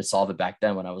unrealistic for me to solve it back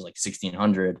then when I was like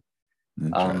 1600.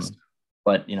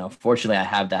 But fortunately I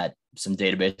have some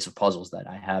database of puzzles that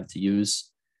I have to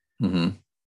use.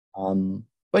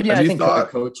 But yeah, I think a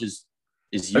coach is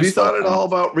useful. Have you thought at all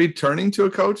about returning to a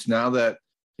coach now that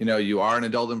you are an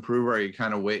adult improver? Are you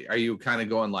kind of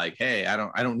going like, hey, I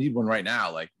don't need one right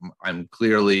now. Like I'm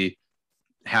clearly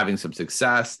having some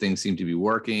success. Things seem to be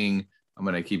working. I'm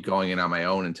going to keep going in on my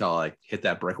own until I hit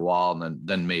that brick wall. And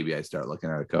then maybe I start looking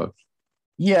at a coach.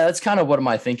 Yeah, that's kind of what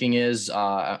my thinking is.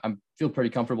 I feel pretty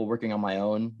comfortable working on my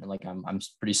own, and like I'm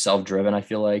pretty self-driven. I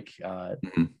feel like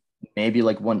maybe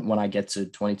like when I get to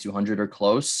 2200 or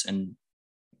close, and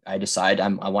I decide I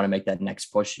want to make that next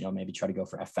push, maybe try to go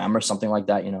for FM or something like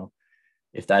that.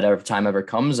 If that time ever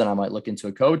comes, then I might look into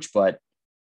a coach. But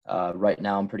right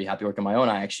now, I'm pretty happy working on my own.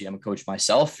 I'm a coach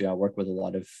myself. I work with a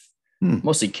lot of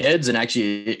mostly kids, and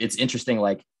actually, it's interesting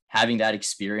like having that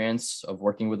experience of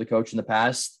working with a coach in the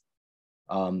past.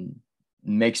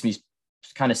 Makes me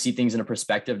kind of see things in a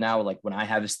perspective now. Like when I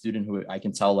have a student who I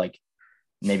can tell like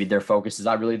maybe their focus is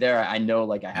not really there, I know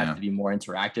like I have to be more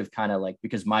interactive, kind of like,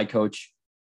 because my coach,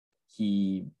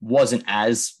 he wasn't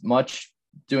as much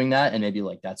doing that. And maybe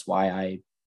like that's why I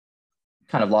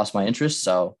kind of lost my interest.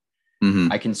 So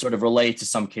I can sort of relate to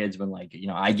some kids when like, you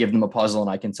know, I give them a puzzle and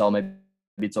I can tell maybe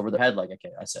it's over their head. Like,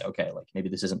 okay, I say, okay, like maybe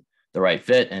this isn't the right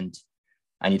fit. And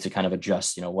I need to kind of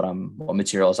adjust, you know, what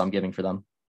materials I'm giving for them.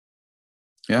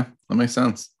 Yeah, that makes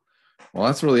sense. Well,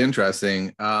 that's really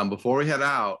interesting. Before we head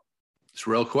out, just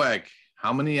real quick,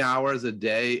 how many hours a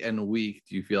day and week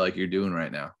do you feel like you're doing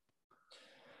right now?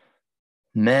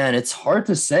 Man, it's hard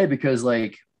to say because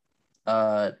like,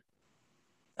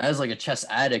 as like a chess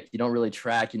addict, you don't really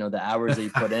track, you know, the hours that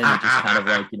you put in. It's just kind of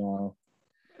like, you know,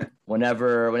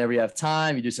 whenever you have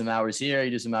time, you do some hours here, you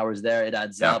do some hours there, it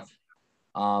adds up.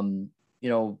 You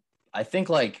know, I think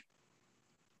like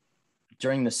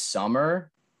during the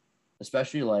summer,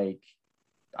 especially like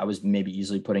I was maybe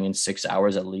easily putting in 6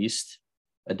 hours at least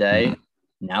a day.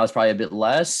 Now it's probably a bit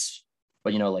less,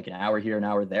 but you know, like an hour here, an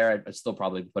hour there, I'd still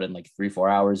probably put in like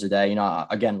 3-4 hours a day. You know,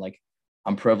 again, like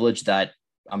I'm privileged that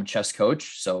I'm a chess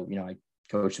coach. So, you know, I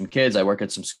coach some kids, I work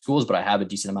at some schools, but I have a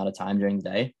decent amount of time during the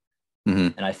day.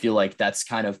 And I feel like that's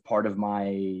kind of part of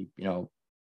my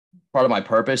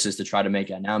purpose is to try to make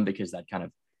it now, because that kind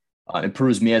of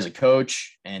improves me as a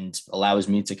coach and allows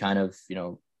me to kind of, you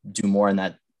know, do more in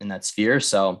that sphere.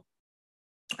 So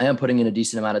I am putting in a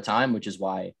decent amount of time, which is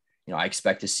why, you know, I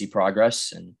expect to see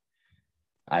progress and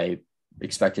I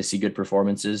expect to see good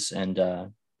performances. And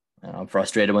I'm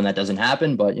frustrated when that doesn't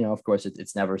happen, but you know, of course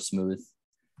it's never smooth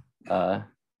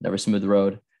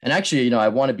road. And actually, you know, I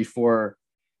wanted before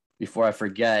I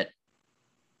forget,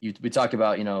 we talk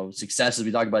about, you know, successes,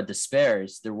 we talk about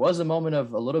despairs. There was a moment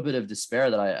of a little bit of despair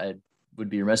that I would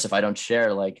be remiss if I don't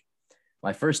share. Like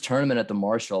my first tournament at the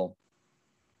Marshall,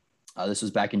 this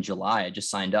was back in July. I just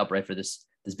signed up right for this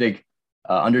big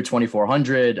under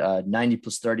 2,400, 90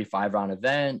 plus 35 round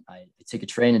event. I take a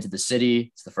train into the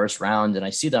city. It's the first round. And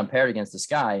I see that I'm paired against this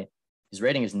guy. His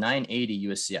rating is 980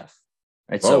 USCF.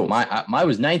 Right. Whoa. So my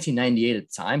was 1998 at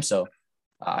the time. So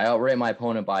I outrate my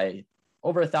opponent by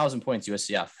over 1,000 points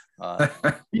USCF.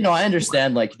 You know, I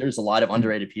understand like there's a lot of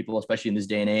underrated people, especially in this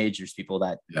day and age. There's people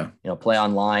that, you know, play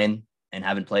online and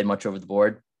haven't played much over the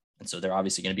board. And so they're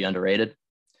obviously going to be underrated.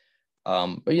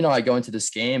 But, you know, I go into this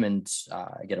game and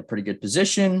I get a pretty good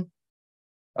position.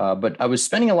 But I was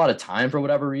spending a lot of time for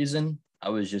whatever reason. I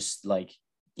was just like,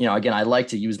 you know, again, I like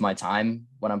to use my time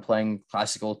when I'm playing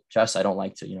classical chess. I don't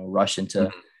like to, you know, rush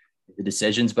into the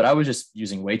decisions, but I was just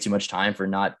using way too much time for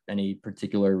not any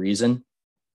particular reason.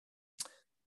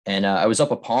 And I was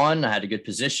up a pawn. I had a good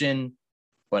position,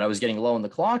 but I was getting low on the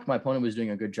clock. My opponent was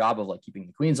doing a good job of like keeping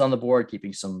the queens on the board,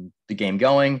 keeping the game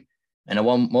going. And at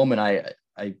one moment,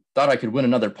 I thought I could win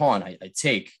another pawn. I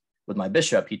take with my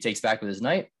bishop. He takes back with his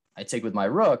knight. I take with my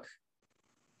rook,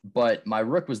 but my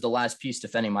rook was the last piece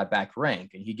defending my back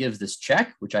rank. And he gives this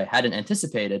check, which I hadn't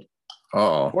anticipated.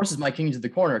 Forces my king into the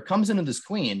corner, comes into this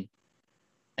queen.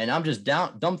 And I'm just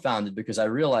dumbfounded because I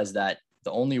realized that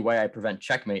the only way I prevent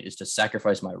checkmate is to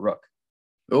sacrifice my rook.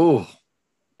 Oh.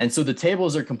 And so the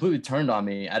tables are completely turned on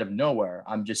me out of nowhere.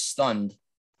 I'm just stunned.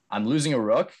 I'm losing a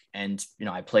rook. And, you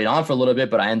know, I played on for a little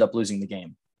bit, but I end up losing the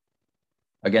game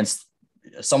against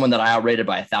someone that I outrated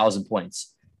by 1,000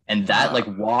 points. And that like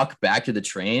walk back to the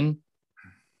train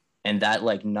and that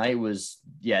like night was,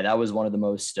 that was one of the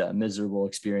most miserable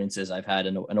experiences I've had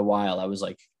in a while. I was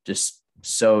like, just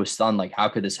so stunned. Like, how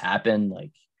could this happen?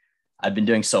 Like, I've been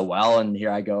doing so well. And here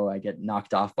I go, I get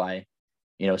knocked off by,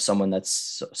 you know, someone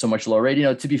that's so much lower rated. You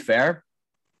know, to be fair,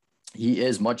 he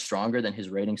is much stronger than his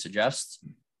rating suggests.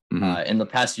 In the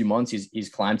past few months, he's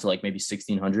climbed to like maybe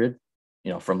 1,600,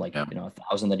 you know, from like, you know,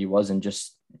 1,000 that he was in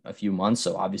just a few months.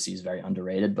 So obviously he's very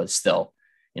underrated, but still,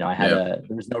 you know,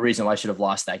 there was no reason why I should have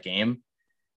lost that game.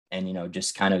 And, you know,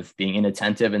 just kind of being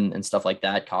inattentive and stuff like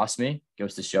that cost me.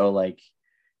 Goes to show like,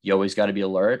 you always got to be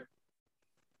alert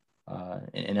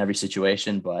in every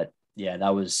situation. But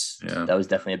that was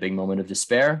definitely a big moment of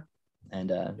despair.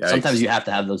 And sometimes you have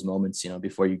to have those moments, you know,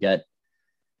 before you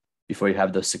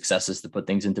have those successes to put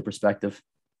things into perspective.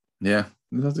 Yeah,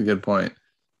 that's a good point.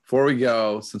 Before we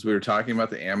go, since we were talking about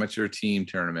the amateur team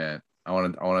tournament, I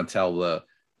want to tell the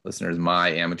listeners my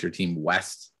amateur team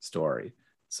West story.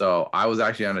 So I was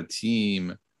actually on a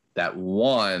team that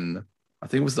won, I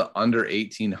think it was the under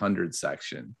 1,800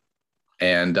 section.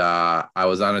 And I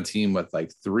was on a team with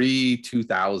like 3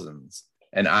 2000s,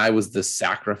 and I was the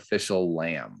sacrificial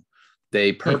lamb.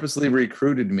 They purposely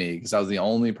recruited me because I was the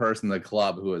only person in the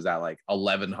club who was at like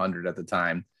 1,100 at the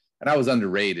time. And I was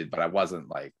underrated, but I wasn't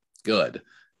like good.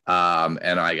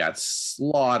 And I got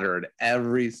slaughtered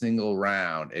every single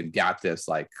round and got this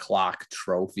like clock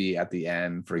trophy at the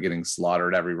end for getting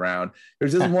slaughtered every round. It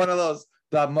was just one of those,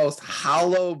 the most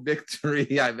hollow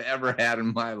victory I've ever had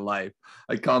in my life.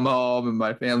 I come home and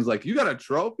my family's like, you got a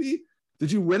trophy?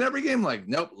 Did you win every game? I'm like,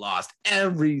 nope, lost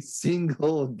every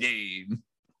single game.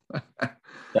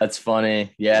 That's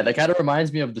funny. Yeah, that kind of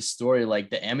reminds me of the story. Like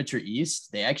the Amateur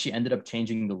East, they actually ended up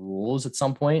changing the rules at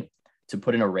some point to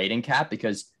put in a rating cap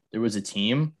because there was a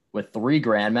team with 3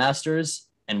 grandmasters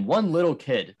and one little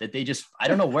kid that they just, I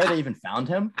don't know where they even found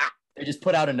him. They just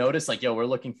put out a notice like, yo, we're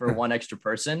looking for one extra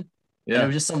person. Yeah. And it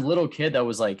was just some little kid that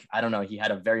was like, I don't know, he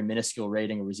had a very minuscule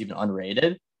rating or was even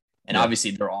unrated. And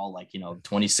obviously they're all like,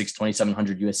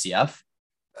 2,700 USCF.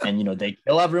 And, they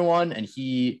kill everyone. And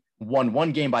he won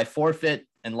one game by forfeit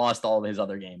and lost all of his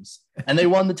other games. And they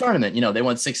won the tournament. They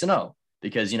went 6-0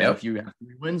 because, if you have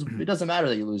 3 wins, it doesn't matter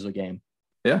that you lose a game.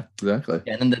 Yeah, exactly.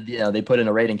 And then, they put in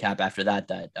a rating cap after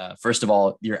that, first of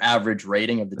all, your average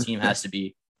rating of the team has to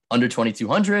be under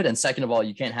 2,200. And second of all,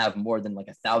 you can't have more than like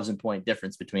 1,000-point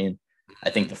difference between,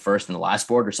 I think, the first and the last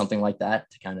board or something like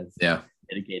that to kind of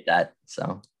mitigate that.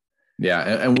 So,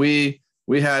 yeah. And we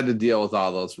had to deal with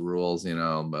all those rules,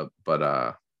 but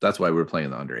that's why we were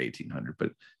playing the under 1,800,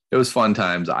 but it was fun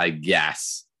times, I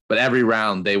guess. But every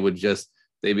round they'd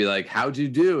be like, how'd you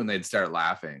do? And they'd start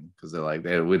laughing because they're like,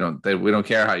 we don't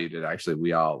care how you did. Actually,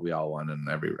 we all won in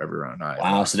every round.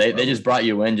 Wow. So they just brought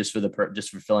you in just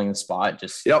for filling the spot.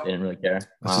 Just They didn't really care.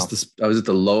 Wow. I was at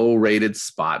the low rated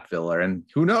spot filler, and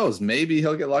who knows, maybe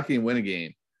he'll get lucky and win a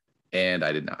game. And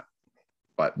I did not,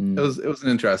 but it was an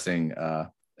interesting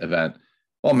event.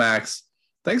 Well, Max,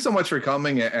 thanks so much for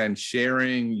coming and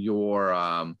sharing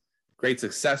your great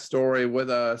success story with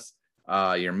us.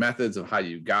 Your methods of how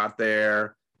you got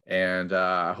there. And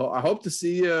I hope to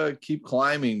see you keep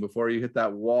climbing before you hit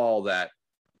that wall that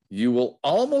you will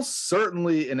almost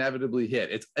certainly inevitably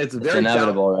hit. It's very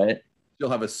inevitable, doubtful. Right?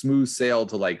 You'll have a smooth sail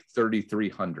to like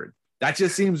 3,300. That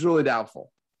just seems really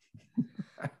doubtful.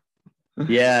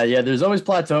 Yeah. There's always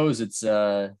plateaus. It's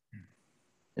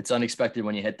unexpected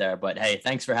when you hit there. But hey,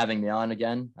 thanks for having me on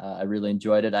again. I really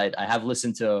enjoyed it. I have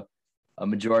listened to a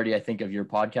majority, I think, of your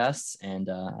podcasts, and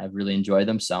I've really enjoyed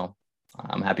them. So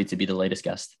I'm happy to be the latest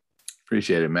guest.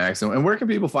 Appreciate it, Max. And where can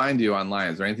people find you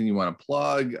online? Is there anything you want to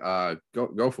plug?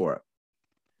 Go for it.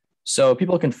 So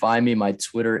people can find me. My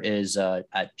Twitter is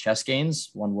at Chess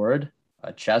Gains, one word,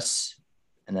 chess,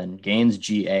 and then Gains,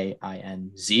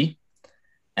 Gainz.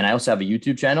 And I also have a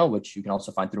YouTube channel, which you can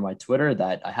also find through my Twitter,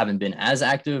 that I haven't been as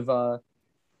active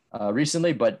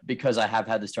recently, but because I have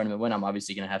had this tournament win, I'm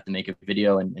obviously going to have to make a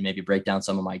video and maybe break down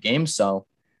some of my games. So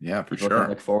yeah, for sure. Can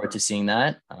look forward to seeing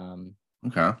that.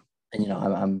 Okay. And,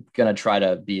 I'm going to try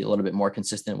to be a little bit more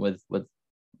consistent with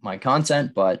my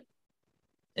content, but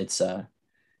it's a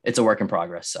work in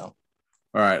progress. So.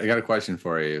 All right. I got a question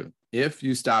for you. If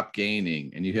you stop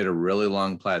gaining and you hit a really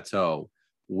long plateau,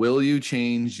 will you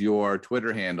change your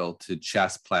Twitter handle to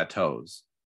Chess Plateaus?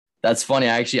 That's funny.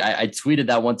 I tweeted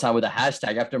that one time with a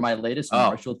hashtag after my latest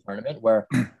Marshall tournament where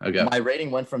my rating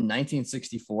went from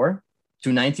 1964 to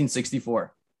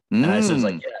 1964. And I was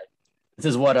like, yeah, this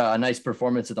is what a nice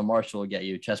performance at the Marshall will get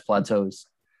you, Chess Plateaus.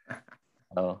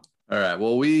 So, all right.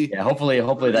 Well,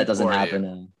 hopefully that doesn't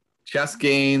happen. Chess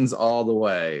Gains all the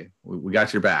way. We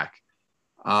got your back.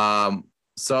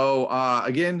 So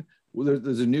again,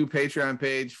 there's a new Patreon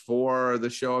page for the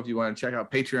show if you want to check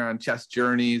out Patreon Chess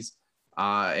Journeys.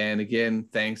 And again,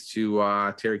 thanks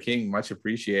to Terry King, much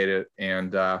appreciated.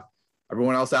 And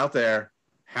everyone else out there,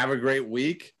 have a great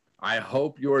week. I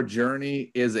hope your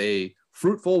journey is a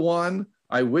fruitful one.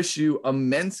 I wish you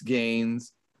immense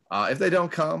gains. If they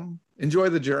don't come, enjoy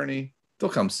the journey. They'll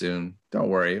come soon. Don't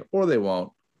worry, or they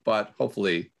won't, but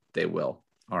hopefully they will.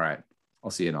 All right.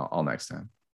 I'll see you all next time.